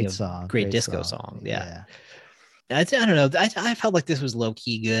 Speaking Great of song. great disco song, yeah. Yeah. I don't know. I felt like this was low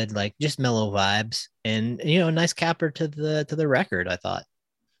key good, like just mellow vibes, and a nice capper to the record. I thought.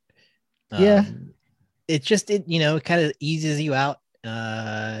 Yeah. It kind of eases you out.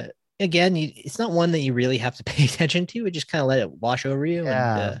 Again, it's not one that you really have to pay attention to. It just kind of let it wash over you.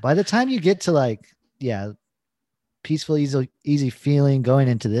 Yeah. And By the time you get to like, peaceful, easy feeling going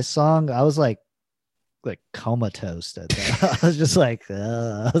into this song, I was like comatose at that. I was just like,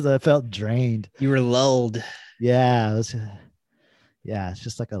 I felt drained. you were lulled. Yeah. It's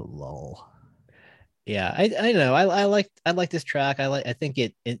just like a lull. Yeah, I know. I like this track. I think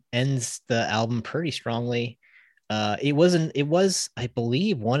it ends the album pretty strongly. It was, I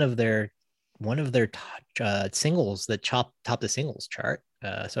believe, one of their singles that topped the singles chart.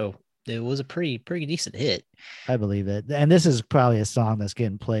 So it was a pretty decent hit. I believe it. And this is probably a song that's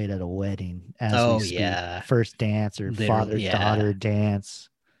getting played at a wedding as Oh, we speak. yeah. First dance or Literally, father-daughter dance.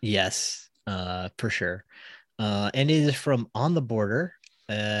 Yes, for sure. And it is from On the Border.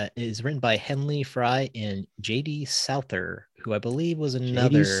 It is written by Henley Fry and J.D. Souther, who I believe was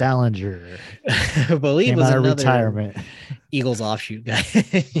another J.D. Salinger I believe came was out of another retirement. Eagles offshoot guy.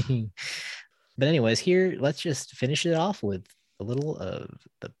 But anyways, here let's just finish it off with a little of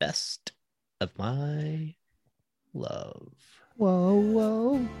the best of my love.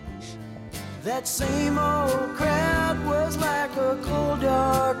 Whoa. That same old crowd was like a cold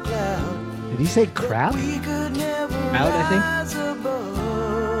dark cloud. Did he say crap? We could never Crowd, I think. rise above.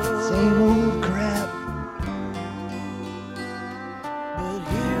 Same old crap. But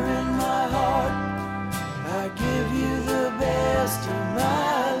here in my heart, I give you the best of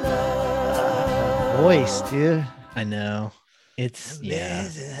my love. Voice, dude. I know. It's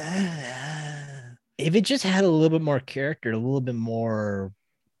if it just had a little bit more character, a little bit more,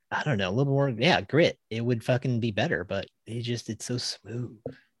 I don't know, a little more, grit, it would fucking be better. But it's so smooth.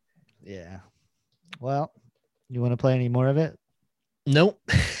 Yeah. Well, you want to play any more of it? Nope.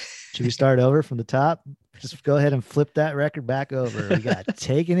 Should we start over from the top? Just go ahead and flip that record back over. We got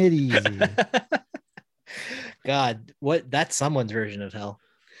Taking It Easy. God, that's someone's version of hell.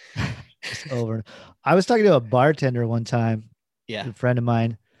 Just over. I was talking to a bartender one time, Yeah. a friend of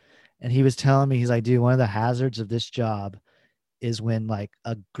mine, and he was telling me, he's like, dude, one of the hazards of this job is when like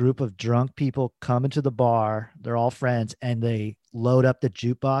a group of drunk people come into the bar, they're all friends, and they load up the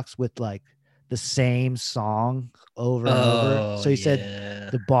jukebox with like the same song over and over. So he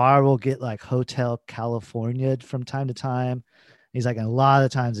said the bar will get like Hotel California from time to time. He's like, and a lot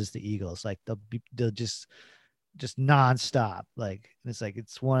of times it's the Eagles. Like they'll just nonstop. Like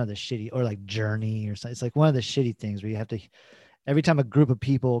it's one of the shitty, or like Journey or something. It's like one of the shitty things where you have to, every time a group of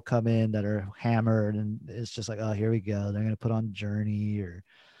people come in that are hammered, and it's just like, oh, here we go. They're going to put on Journey or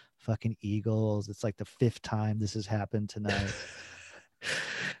fucking Eagles. It's like the fifth time this has happened tonight.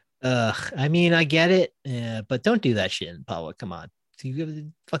 I mean, I get it, but don't do that shit in public. Come on,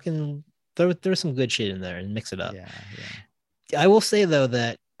 you fucking throw some good shit in there and mix it up. Yeah. I will say though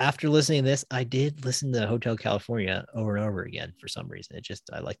that after listening to this, I did listen to Hotel California over and over again for some reason.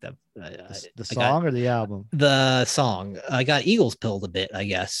 I like that. The song or the album? The song. I got Eagles pilled a bit, I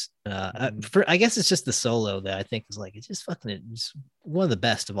guess. I guess it's just the solo that I think is like, it's just fucking, it's one of the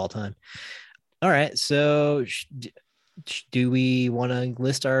best of all time. All right, so do we want to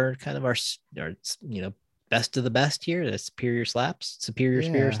list our best of the best here? The superior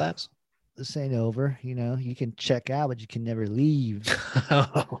superior slaps. This ain't over. You can check out, but you can never leave.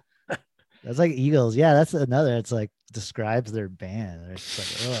 Oh. That's like Eagles. Yeah, that's another. It's like describes their band.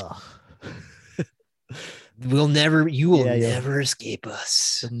 It's like, ugh. You will never escape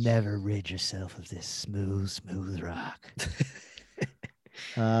us. You'll never rid yourself of this smooth rock.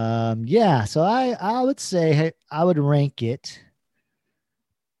 So I would say, hey, I would rank it.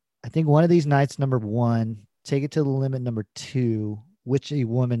 I think One of These Nights number 1, Take It to the Limit number 2, Witchy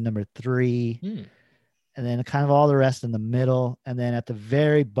Woman number 3, and then kind of all the rest in the middle, and then at the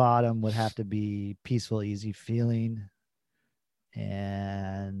very bottom would have to be Peaceful Easy Feeling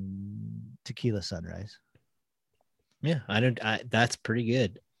and Tequila Sunrise. Yeah, that's pretty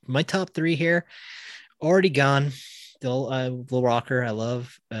good. My top 3 here, already gone. Still, Little Rocker, I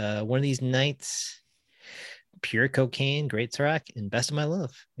love. One of These Nights, Pure Cocaine, great track, and Best of My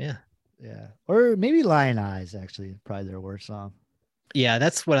Love. Yeah. Or maybe Lion Eyes, actually, probably their worst song. Yeah,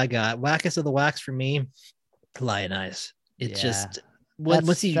 that's what I got. Wackest of the Wax for me, Lion Eyes.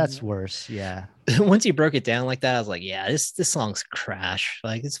 That's worse. Yeah. Once you broke it down like that, I was like, yeah, this song's trash.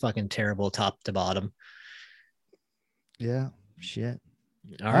 Like, it's fucking terrible top to bottom. Yeah. Shit.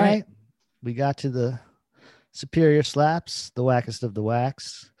 All right. We got to the Superior Slaps, the wackest of the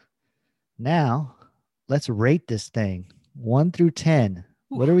wacks. Now, let's rate this thing 1 through 10.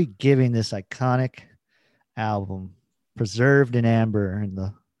 What are we giving this iconic album, preserved in amber in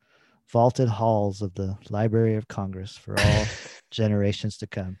the vaulted halls of the Library of Congress for all generations to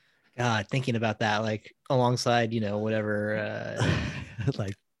come? God, thinking about that, like alongside, whatever,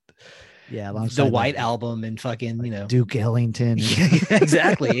 Like, yeah, the alongside White like, Album and fucking, Duke Ellington, yeah,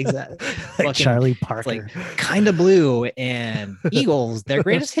 exactly. like Fucking, Charlie it's Parker. like Kind of Blue and Eagles, their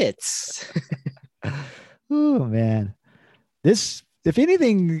greatest hits. Oh man, this, if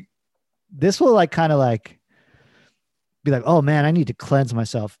anything, this will like kind of like be like, oh man, I need to cleanse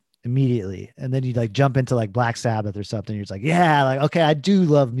myself immediately, and then you like jump into like Black Sabbath or something. You're just like, yeah, like okay, I do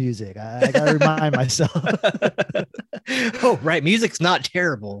love music. I gotta remind myself. Oh, right, music's not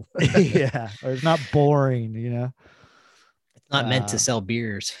terrible. Yeah, or it's not boring. It's not meant to sell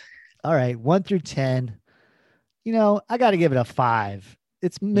beers. All right, 1 through 10. I got to give it a 5.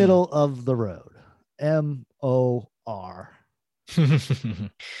 It's middle of the road. MOR.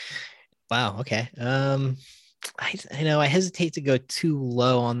 Wow. Okay. I hesitate to go too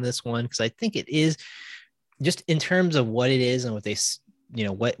low on this one because I think it is just in terms of what it is and what they,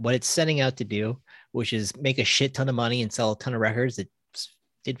 what it's setting out to do, which is make a shit ton of money and sell a ton of records. It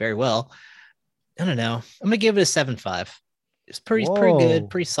did very well. I don't know. I'm gonna give it a 7.5. It's pretty good,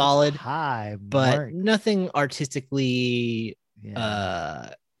 pretty solid, high, but Mark. nothing artistically,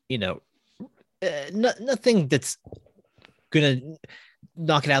 nothing that's gonna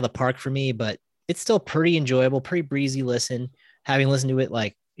knock it out of the park for me, but it's still pretty enjoyable, pretty breezy listen. Having listened to it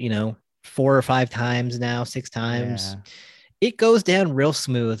 4 or 5 times now, 6 times, it goes down real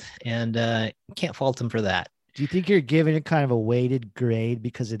smooth, and can't fault them for that. Do you think you're giving it kind of a weighted grade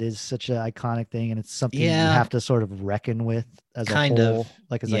because it is such an iconic thing and it's something you have to sort of reckon with as a whole?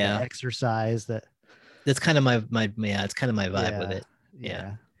 Like it's like an exercise that's kind of my it's kind of my vibe with it.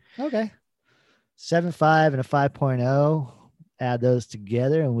 Yeah. Okay. 7.5 and a 5.0. Add those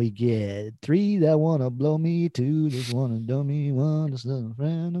together and we get 3 that want to blow me, 2 that want to do me, 1 that's a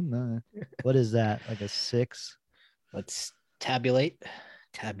friend of mine. What is that? Like a 6? Let's tabulating.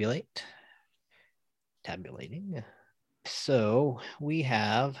 So we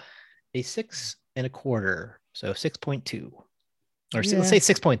have a 6.25. So 6.2, or let's say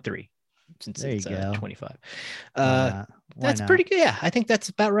 6.3 since it's 25. That's pretty good. Yeah, I think that's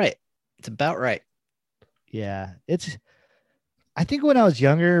about right. It's about right. Yeah, I think when I was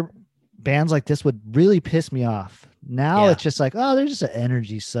younger, bands like this would really piss me off. Now it's just like, oh, they're just an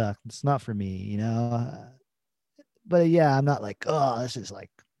energy suck. It's not for me, But yeah, I'm not like, oh, this is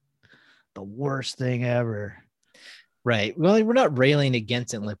like the worst thing ever. Right. Well, we're not railing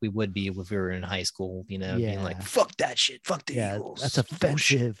against it like we would be if we were in high school, being like, fuck that shit. Fuck the Eagles. That's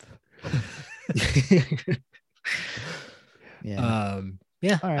offensive. Yeah.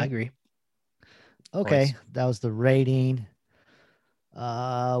 Yeah, right. I agree. Okay. That was the rating.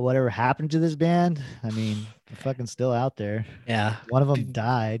 Whatever happened to this band? I mean, they're fucking still out there. Yeah. One of them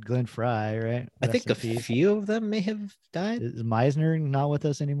died, Glenn Frey, right? I think a few of them may have died. Is Meisner not with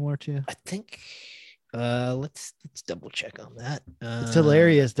us anymore too? I think let's double check on that. It's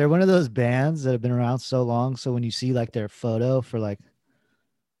hilarious. They're one of those bands that have been around so long. So when you see like their photo for like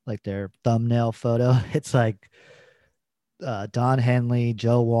their thumbnail photo, it's like Don Henley,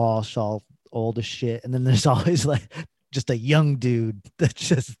 Joe Walsh, all old as shit. And then there's always like just a young dude that's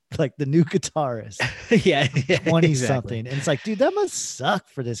just like the new guitarist. 20 something. And it's like, dude, that must suck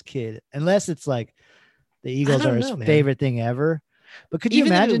for this kid. Unless it's like the Eagles are his favorite thing ever. But could you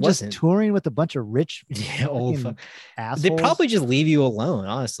imagine just touring with a bunch of rich old assholes? They probably just leave you alone,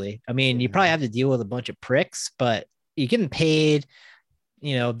 honestly. I mean, you probably have to deal with a bunch of pricks, but you're getting paid.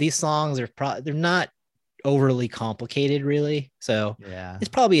 These songs are they're not overly complicated, really. So it's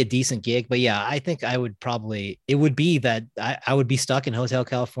probably a decent gig. But yeah, I think it would be that I would be stuck in Hotel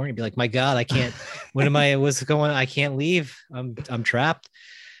California, be like, my God, I can't. What's going on? I can't leave. I'm trapped.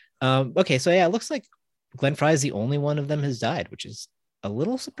 Okay, so yeah, it looks like Glenn Frey is the only one of them has died, which is a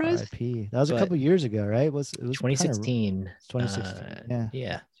little surprising. R.I.P. That was a couple years ago, right? It was 2016. 2016.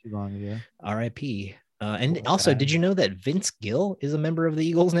 Yeah. Too long ago. R.I.P. And also, did you know that Vince Gill is a member of the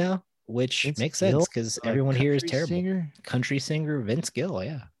Eagles now? Which makes sense because everyone here is terrible. Country singer Vince Gill.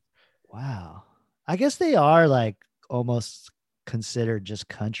 Yeah. Wow. I guess they are like almost considered just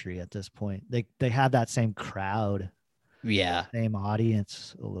country at this point. They have that same crowd. Yeah. Same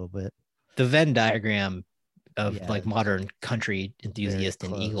audience a little bit. The Venn diagram of like modern country enthusiast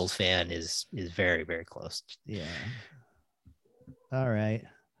and Eagles fan is very, very close. Yeah. All right.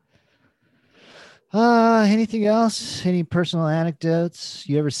 Anything else? Any personal anecdotes?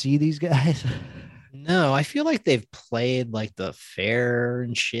 You ever see these guys? No, I feel like they've played like the fair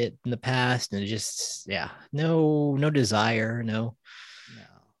and shit in the past, and it just no desire, No.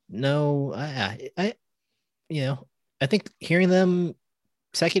 no. You know, I think hearing them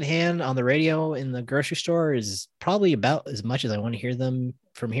secondhand on the radio in the grocery store is probably about as much as I want to hear them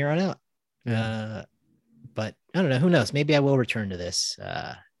from here on out. Yeah. But I don't know. Who knows? Maybe I will return to this.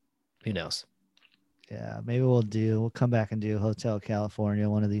 Who knows? Yeah, maybe we'll come back and do Hotel California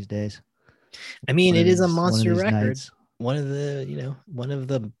one of these days. I mean, it is a one of monster these record. nights. One of the Does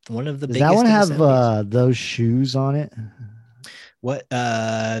biggest. that one in the have 70s. those shoes on it? What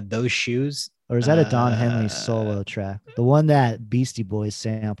those shoes? Or is that a Don Henley solo track? The one that Beastie Boys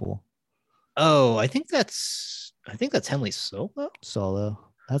sample. Oh, I think that's Henley's solo. Solo.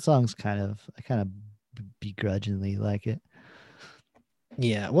 That song's I kind of begrudgingly like it.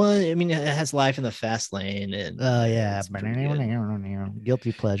 Yeah, well, I mean, it has Life in the Fast Lane, and Oh yeah. it's pretty good.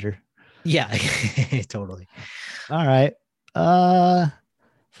 Guilty pleasure. Yeah, totally. All right.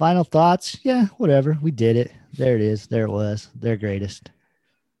 Final thoughts. Yeah, whatever. We did it. There it is. There it was. Their greatest.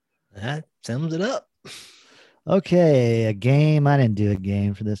 That sums it up. Okay, a game. I didn't do a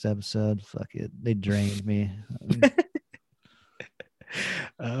game for this episode. Fuck it. They drained me.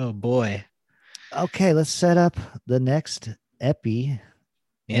 Oh boy. Okay, let's set up the next epi.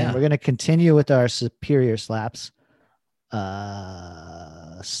 Yeah. And we're going to continue with our Superior Slaps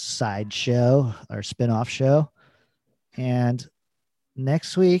side show, our spin-off show. And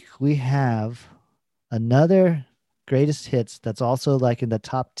next week we have another greatest hits that's also like in the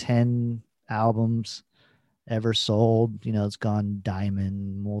top 10 albums ever sold. You know, it's gone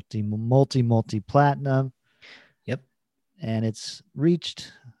diamond, multi platinum. Yep. And it's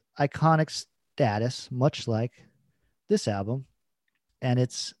reached iconic status, much like this album. And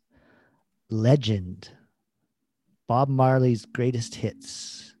it's Legend, Bob Marley's greatest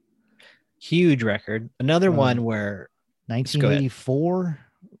hits. Huge record. Another one where 1984.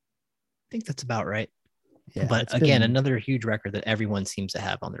 I think that's about right. Yeah, but again, another huge record that everyone seems to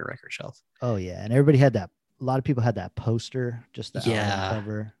have on their record shelf. Oh yeah, and everybody had that. A lot of people had that poster, just the album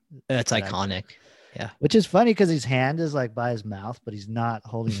cover. That's iconic. Yeah, which is funny because his hand is like by his mouth, but he's not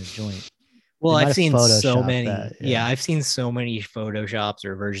holding a joint. Well, I've seen so many. I've seen so many photoshops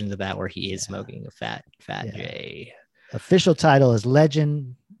or versions of that where he is smoking a fat J. Official title is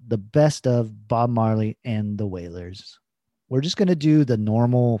Legend, the best of Bob Marley and the Wailers. We're just going to do the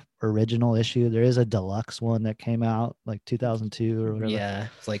normal original issue. There is a deluxe one that came out like 2002 or whatever. Yeah,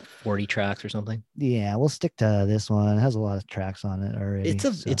 it's like 40 tracks or something. Yeah, we'll stick to this one. It has a lot of tracks on it already.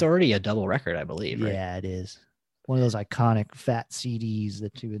 It's already a double record, I believe. Right? Yeah, it is. One of those iconic fat CDs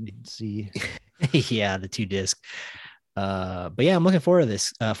that you would see. Yeah, the 2-disc. But yeah, I'm looking forward to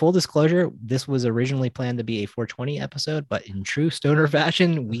this. Full disclosure, this was originally planned to be a 420 episode, but in true stoner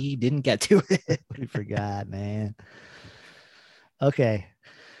fashion, we didn't get to it. We forgot, man. Okay,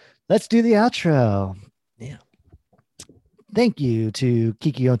 let's do the outro. Yeah. Thank you to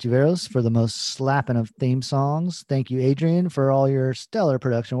Kiki Ontiveros for the most slapping of theme songs. Thank you, Adrian, for all your stellar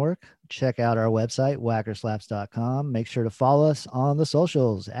production work. Check out our website, whackerslaps.com. Make sure to follow us on the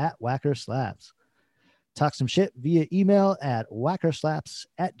socials at whackerslaps. Talk some shit via email at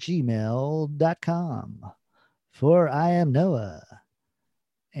whackerslaps@gmail.com. For I am Noah.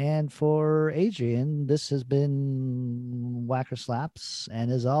 And for Adrian, this has been Whacker Slaps.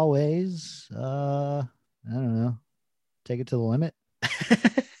 And as always, I don't know, take it to the limit.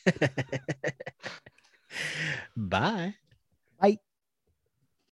 Bye.